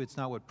happen to you. It's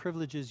not what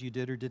privileges you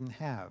did or didn't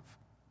have.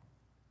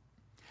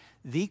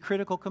 The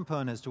critical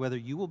component as to whether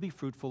you will be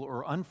fruitful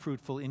or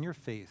unfruitful in your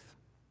faith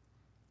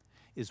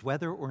is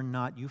whether or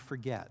not you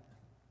forget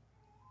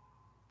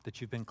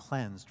that you've been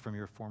cleansed from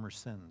your former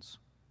sins.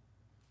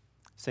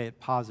 Say it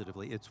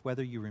positively. It's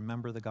whether you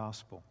remember the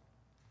gospel.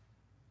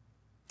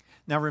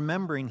 Now,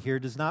 remembering here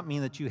does not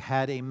mean that you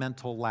had a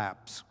mental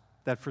lapse,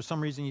 that for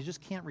some reason you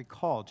just can't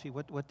recall,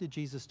 what did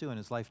Jesus do in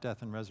His life,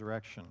 death, and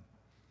resurrection?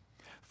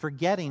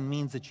 Forgetting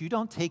means that you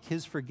don't take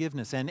His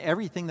forgiveness and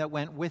everything that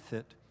went with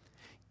it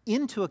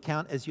into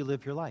account as you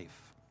live your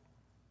life.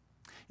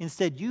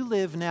 Instead, you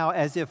live now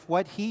as if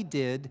what He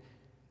did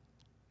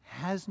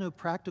has no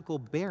practical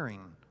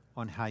bearing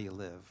on how you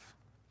live.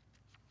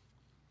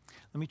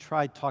 Let me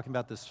try talking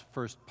about this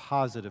first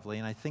positively,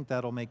 and I think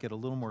that'll make it a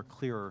little more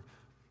clearer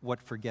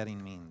what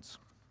forgetting means.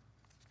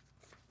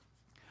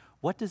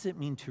 What does it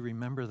mean to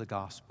remember the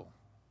gospel?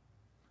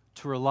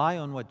 To rely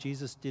on what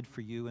Jesus did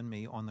for you and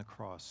me on the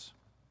cross?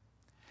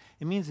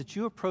 It means that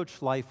you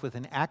approach life with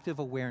an active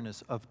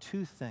awareness of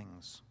two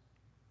things.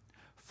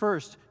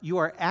 First, you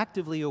are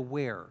actively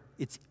aware,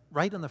 it's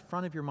right on the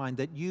front of your mind,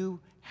 that you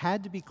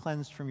had to be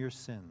cleansed from your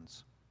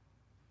sins.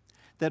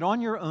 That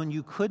on your own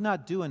you could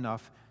not do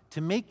enough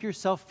to make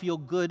yourself feel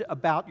good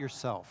about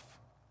yourself.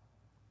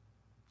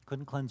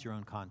 Couldn't cleanse your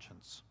own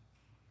conscience.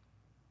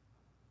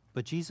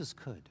 But Jesus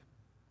could.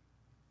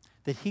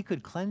 That He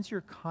could cleanse your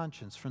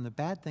conscience from the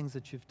bad things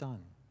that you've done.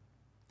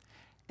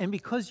 And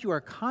because you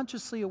are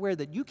consciously aware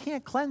that you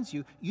can't cleanse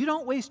you, you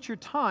don't waste your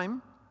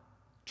time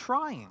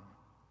trying.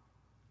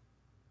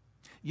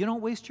 You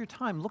don't waste your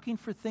time looking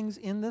for things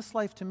in this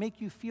life to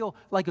make you feel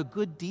like a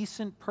good,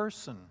 decent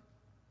person,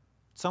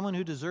 someone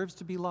who deserves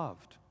to be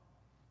loved,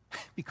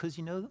 because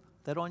you know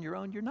that on your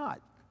own you're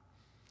not.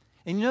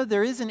 And you know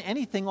there isn't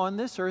anything on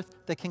this earth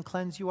that can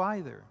cleanse you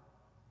either.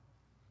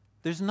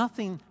 There's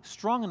nothing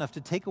strong enough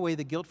to take away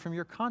the guilt from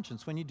your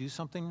conscience when you do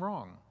something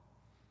wrong.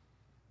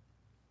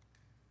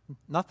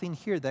 Nothing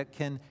here that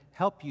can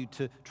help you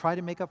to try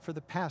to make up for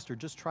the past or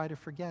just try to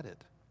forget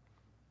it.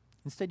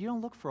 Instead, you don't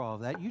look for all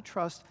of that. You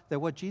trust that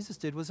what Jesus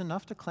did was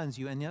enough to cleanse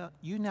you, and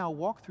you now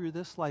walk through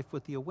this life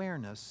with the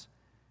awareness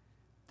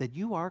that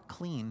you are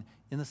clean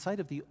in the sight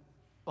of the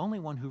only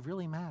one who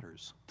really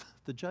matters,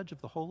 the judge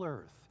of the whole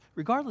earth,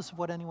 regardless of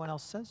what anyone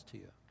else says to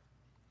you.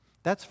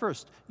 That's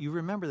first. You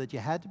remember that you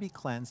had to be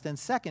cleansed. And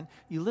second,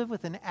 you live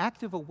with an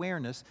active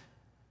awareness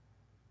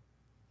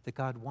that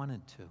God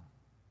wanted to,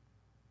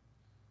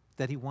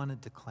 that He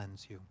wanted to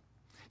cleanse you.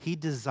 He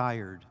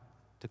desired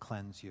to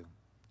cleanse you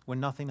when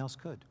nothing else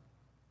could.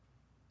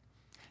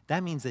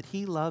 That means that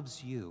He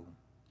loves you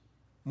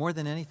more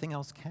than anything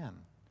else can.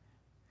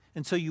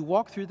 And so you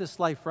walk through this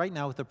life right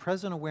now with the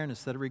present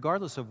awareness that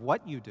regardless of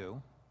what you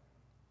do,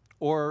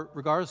 or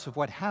regardless of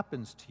what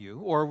happens to you,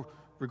 or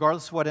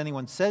regardless of what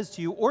anyone says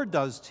to you or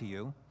does to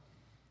you,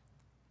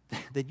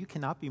 that you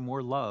cannot be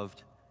more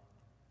loved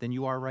than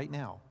you are right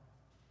now.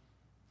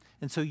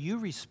 And so you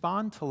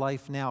respond to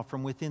life now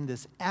from within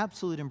this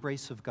absolute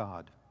embrace of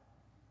God,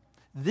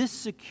 this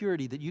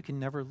security that you can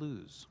never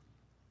lose.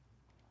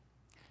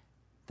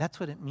 That's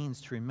what it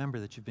means to remember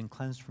that you've been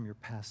cleansed from your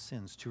past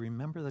sins, to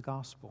remember the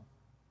gospel.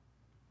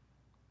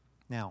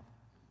 Now,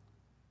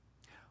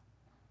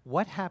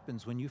 what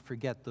happens when you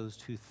forget those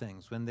two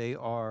things, when they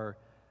are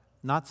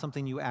not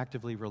something you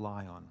actively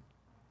rely on?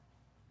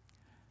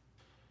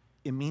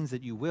 It means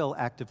that you will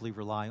actively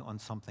rely on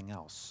something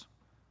else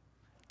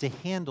to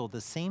handle the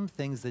same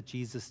things that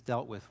Jesus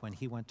dealt with when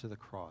he went to the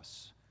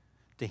cross,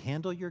 to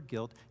handle your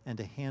guilt and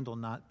to handle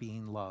not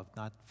being loved,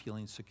 not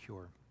feeling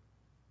secure.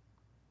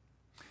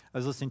 I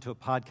was listening to a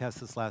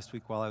podcast this last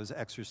week while I was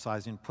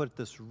exercising, put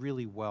this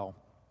really well.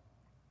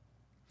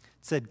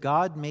 It said,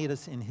 God made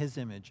us in his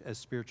image as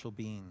spiritual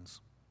beings.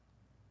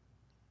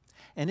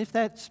 And if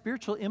that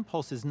spiritual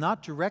impulse is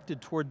not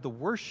directed toward the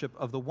worship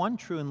of the one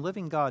true and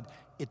living God,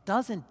 it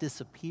doesn't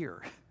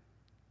disappear.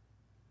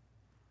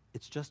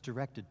 It's just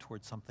directed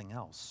toward something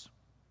else.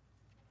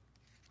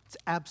 It's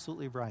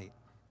absolutely right.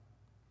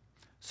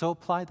 So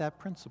apply that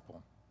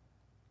principle.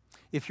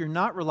 If you're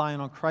not relying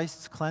on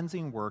Christ's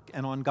cleansing work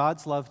and on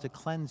God's love to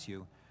cleanse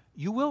you,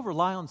 you will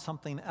rely on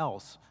something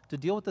else to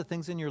deal with the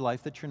things in your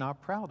life that you're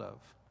not proud of.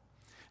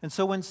 And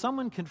so when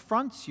someone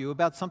confronts you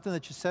about something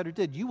that you said or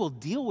did, you will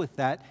deal with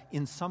that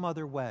in some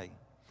other way,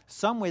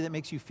 some way that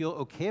makes you feel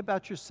okay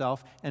about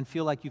yourself and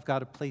feel like you've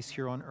got a place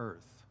here on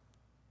earth.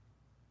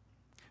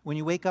 When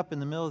you wake up in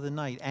the middle of the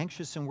night,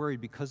 anxious and worried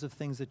because of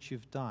things that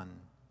you've done,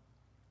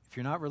 if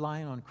you're not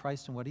relying on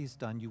Christ and what he's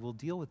done, you will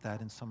deal with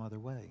that in some other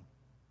way.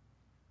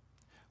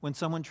 When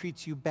someone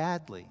treats you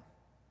badly,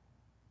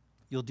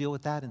 you'll deal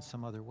with that in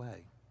some other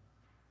way.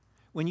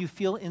 When you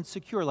feel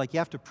insecure, like you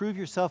have to prove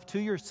yourself to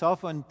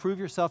yourself and prove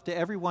yourself to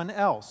everyone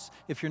else,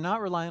 if you're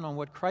not relying on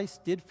what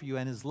Christ did for you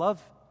and his love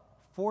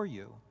for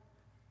you,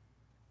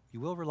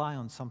 you will rely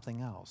on something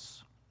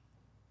else.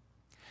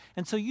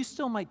 And so you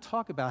still might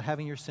talk about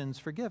having your sins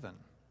forgiven,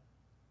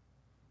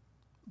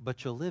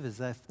 but you'll live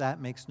as if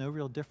that makes no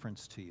real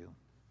difference to you.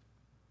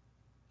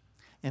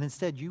 And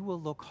instead, you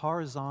will look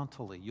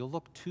horizontally. You'll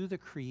look to the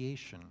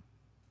creation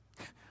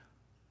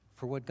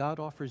for what God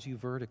offers you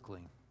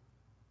vertically.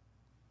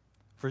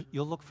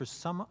 You'll look for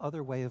some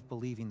other way of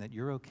believing that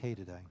you're okay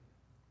today.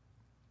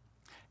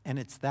 And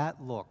it's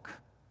that look,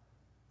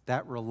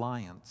 that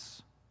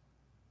reliance,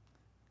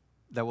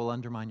 that will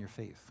undermine your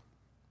faith.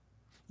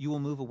 You will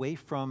move away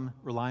from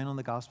relying on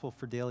the gospel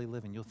for daily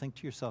living. You'll think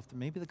to yourself that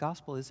maybe the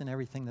gospel isn't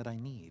everything that I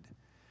need.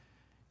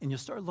 And you'll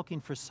start looking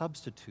for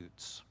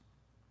substitutes.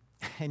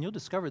 And you'll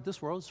discover this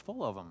world is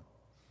full of them.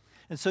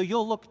 And so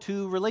you'll look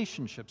to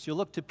relationships. You'll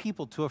look to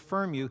people to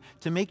affirm you,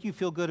 to make you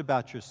feel good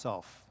about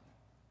yourself,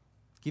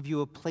 give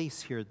you a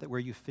place here where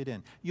you fit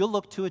in. You'll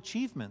look to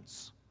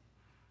achievements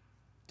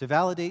to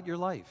validate your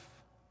life.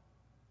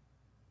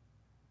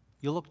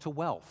 You'll look to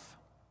wealth.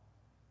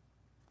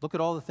 Look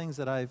at all the things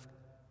that I've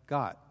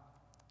got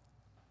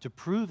to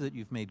prove that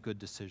you've made good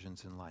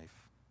decisions in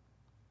life.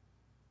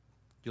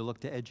 You'll look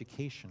to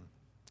education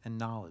and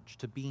knowledge,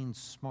 to being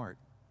smart,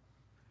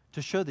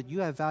 to show that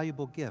you have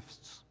valuable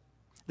gifts,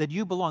 that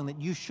you belong,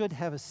 that you should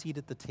have a seat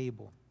at the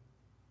table.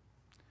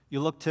 You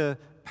look to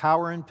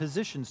power and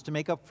positions to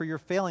make up for your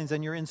failings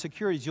and your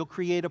insecurities. You'll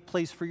create a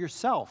place for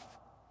yourself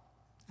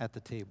at the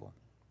table.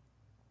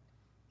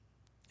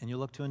 And you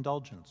look to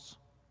indulgence,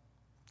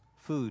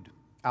 food,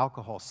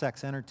 alcohol,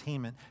 sex,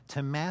 entertainment,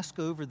 to mask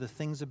over the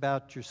things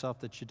about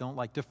yourself that you don't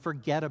like, to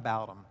forget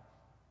about them,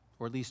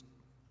 or at least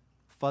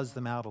fuzz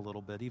them out a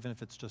little bit, even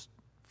if it's just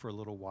for a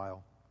little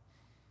while.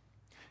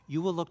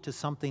 You will look to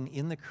something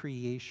in the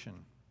creation,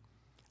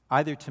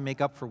 either to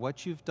make up for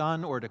what you've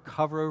done or to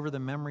cover over the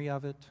memory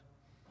of it,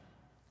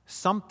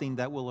 something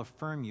that will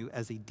affirm you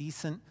as a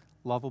decent,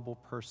 lovable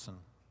person.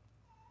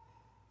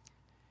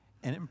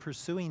 And in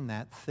pursuing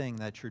that thing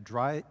that your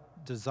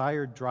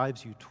desire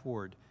drives you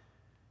toward,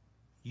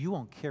 you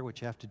won't care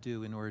what you have to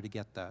do in order to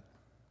get that.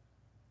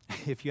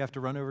 If you have to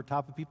run over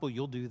top of people,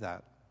 you'll do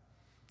that.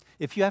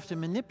 If you have to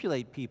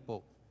manipulate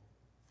people,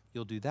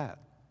 you'll do that.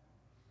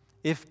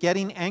 If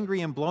getting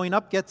angry and blowing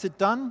up gets it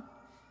done,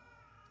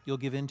 you'll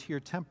give in to your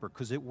temper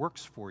because it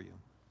works for you.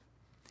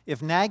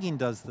 If nagging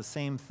does the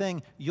same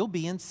thing, you'll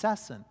be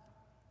incessant.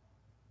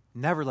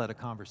 Never let a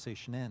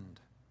conversation end.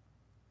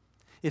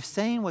 If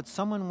saying what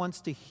someone wants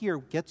to hear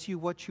gets you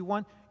what you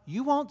want,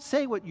 you won't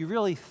say what you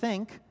really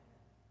think,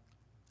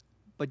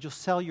 but you'll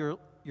sell your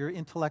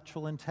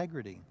intellectual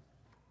integrity.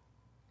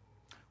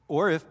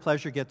 Or if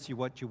pleasure gets you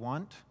what you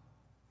want,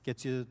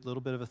 gets you a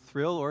little bit of a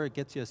thrill, or it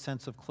gets you a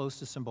sense of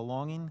closeness and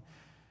belonging,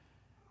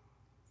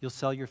 you'll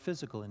sell your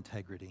physical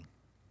integrity.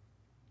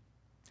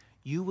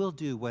 You will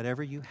do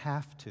whatever you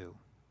have to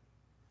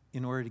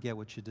in order to get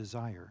what you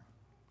desire.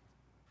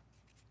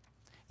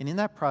 And in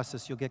that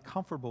process, you'll get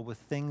comfortable with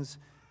things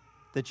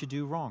that you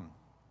do wrong.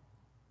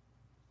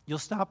 You'll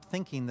stop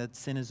thinking that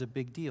sin is a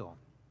big deal.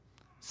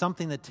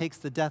 something that takes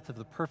the death of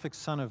the perfect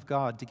Son of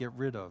God to get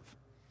rid of.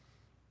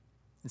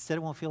 Instead,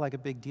 it won't feel like a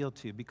big deal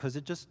to you because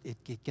it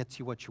gets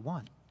you what you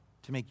want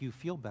to make you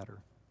feel better.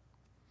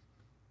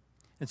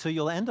 And so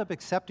you'll end up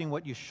accepting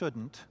what you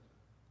shouldn't,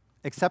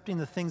 accepting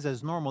the things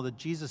as normal that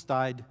Jesus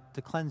died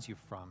to cleanse you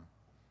from.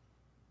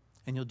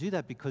 And you'll do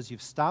that because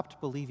you've stopped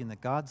believing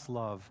that God's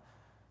love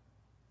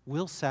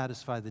will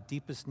satisfy the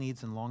deepest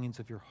needs and longings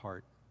of your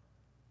heart.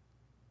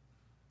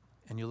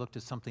 And you look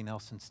to something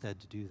else instead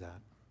to do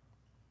that.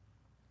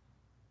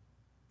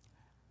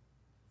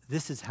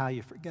 This is how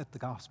you forget the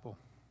gospel.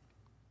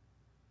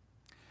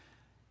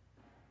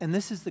 And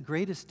this is the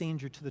greatest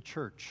danger to the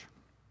church.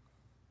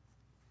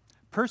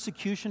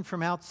 Persecution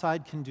from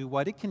outside can do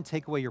what? It can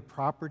take away your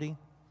property.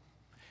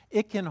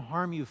 It can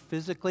harm you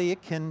physically.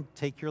 It can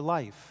take your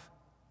life.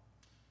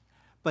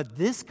 But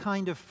this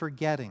kind of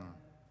forgetting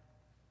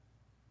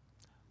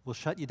will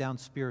shut you down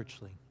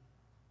spiritually.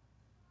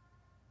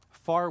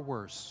 Far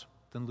worse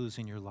than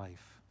losing your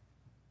life.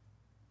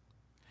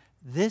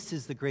 This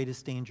is the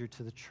greatest danger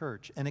to the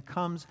church, and it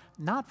comes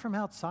not from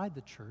outside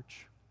the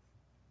church,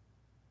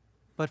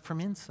 but from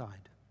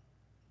inside,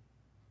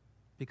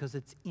 because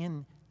it's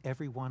in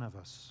every one of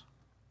us.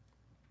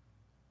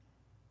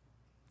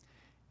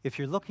 If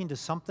you're looking to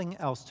something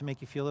else to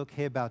make you feel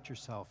okay about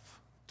yourself,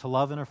 to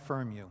love and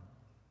affirm you,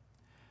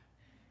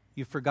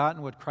 you've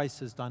forgotten what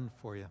Christ has done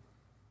for you.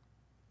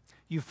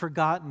 You've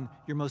forgotten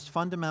your most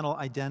fundamental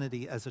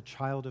identity as a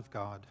child of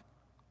God.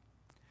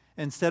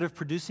 Instead of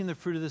producing the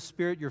fruit of the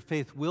Spirit, your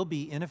faith will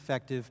be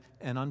ineffective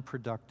and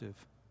unproductive.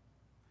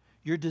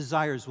 Your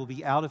desires will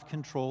be out of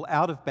control,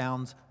 out of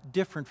bounds,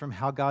 different from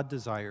how God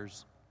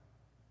desires.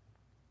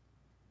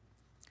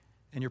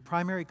 And your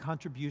primary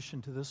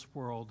contribution to this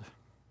world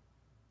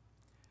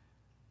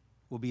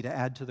will be to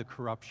add to the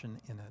corruption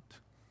in it.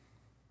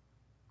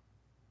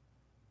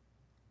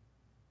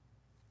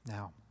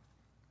 Now,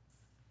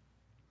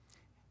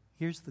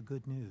 here's the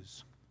good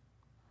news.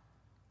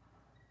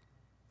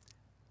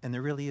 And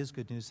there really is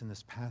good news in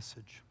this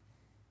passage.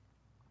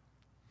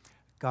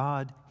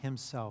 God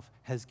Himself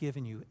has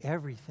given you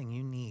everything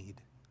you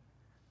need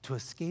to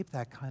escape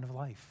that kind of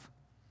life.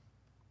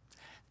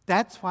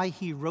 That's why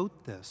He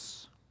wrote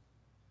this,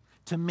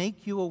 to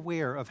make you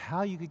aware of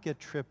how you could get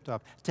tripped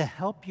up, to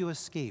help you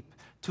escape,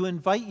 to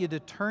invite you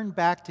to turn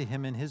back to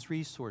Him and His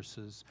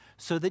resources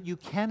so that you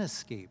can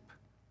escape.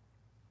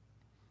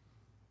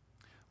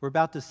 We're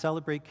about to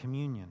celebrate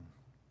communion.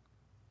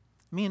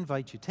 Let me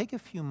invite you, take a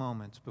few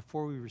moments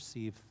before we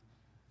receive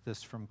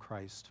this from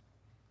Christ.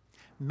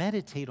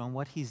 Meditate on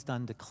what He's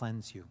done to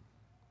cleanse you.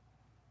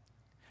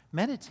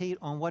 Meditate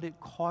on what it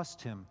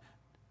cost Him,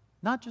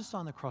 not just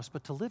on the cross,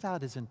 but to live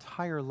out His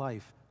entire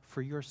life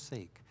for your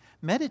sake.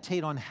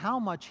 Meditate on how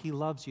much He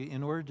loves you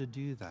in order to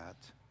do that.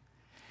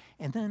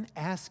 And then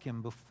ask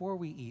Him before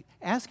we eat,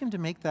 ask Him to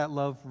make that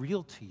love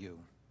real to you.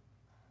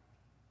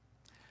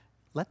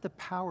 Let the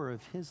power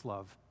of His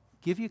love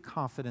give you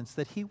confidence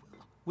that He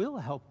will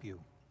help you.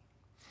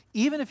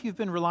 Even if you've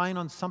been relying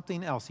on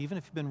something else, even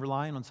if you've been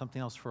relying on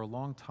something else for a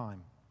long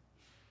time,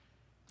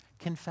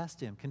 confess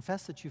to Him.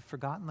 Confess that you've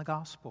forgotten the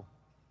gospel,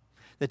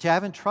 that you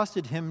haven't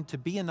trusted Him to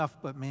be enough,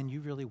 but man, you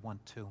really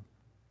want to.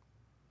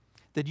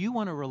 That you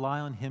want to rely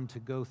on Him to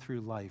go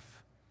through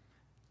life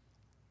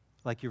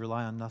like you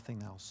rely on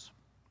nothing else.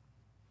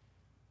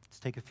 Let's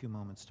take a few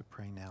moments to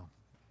pray now.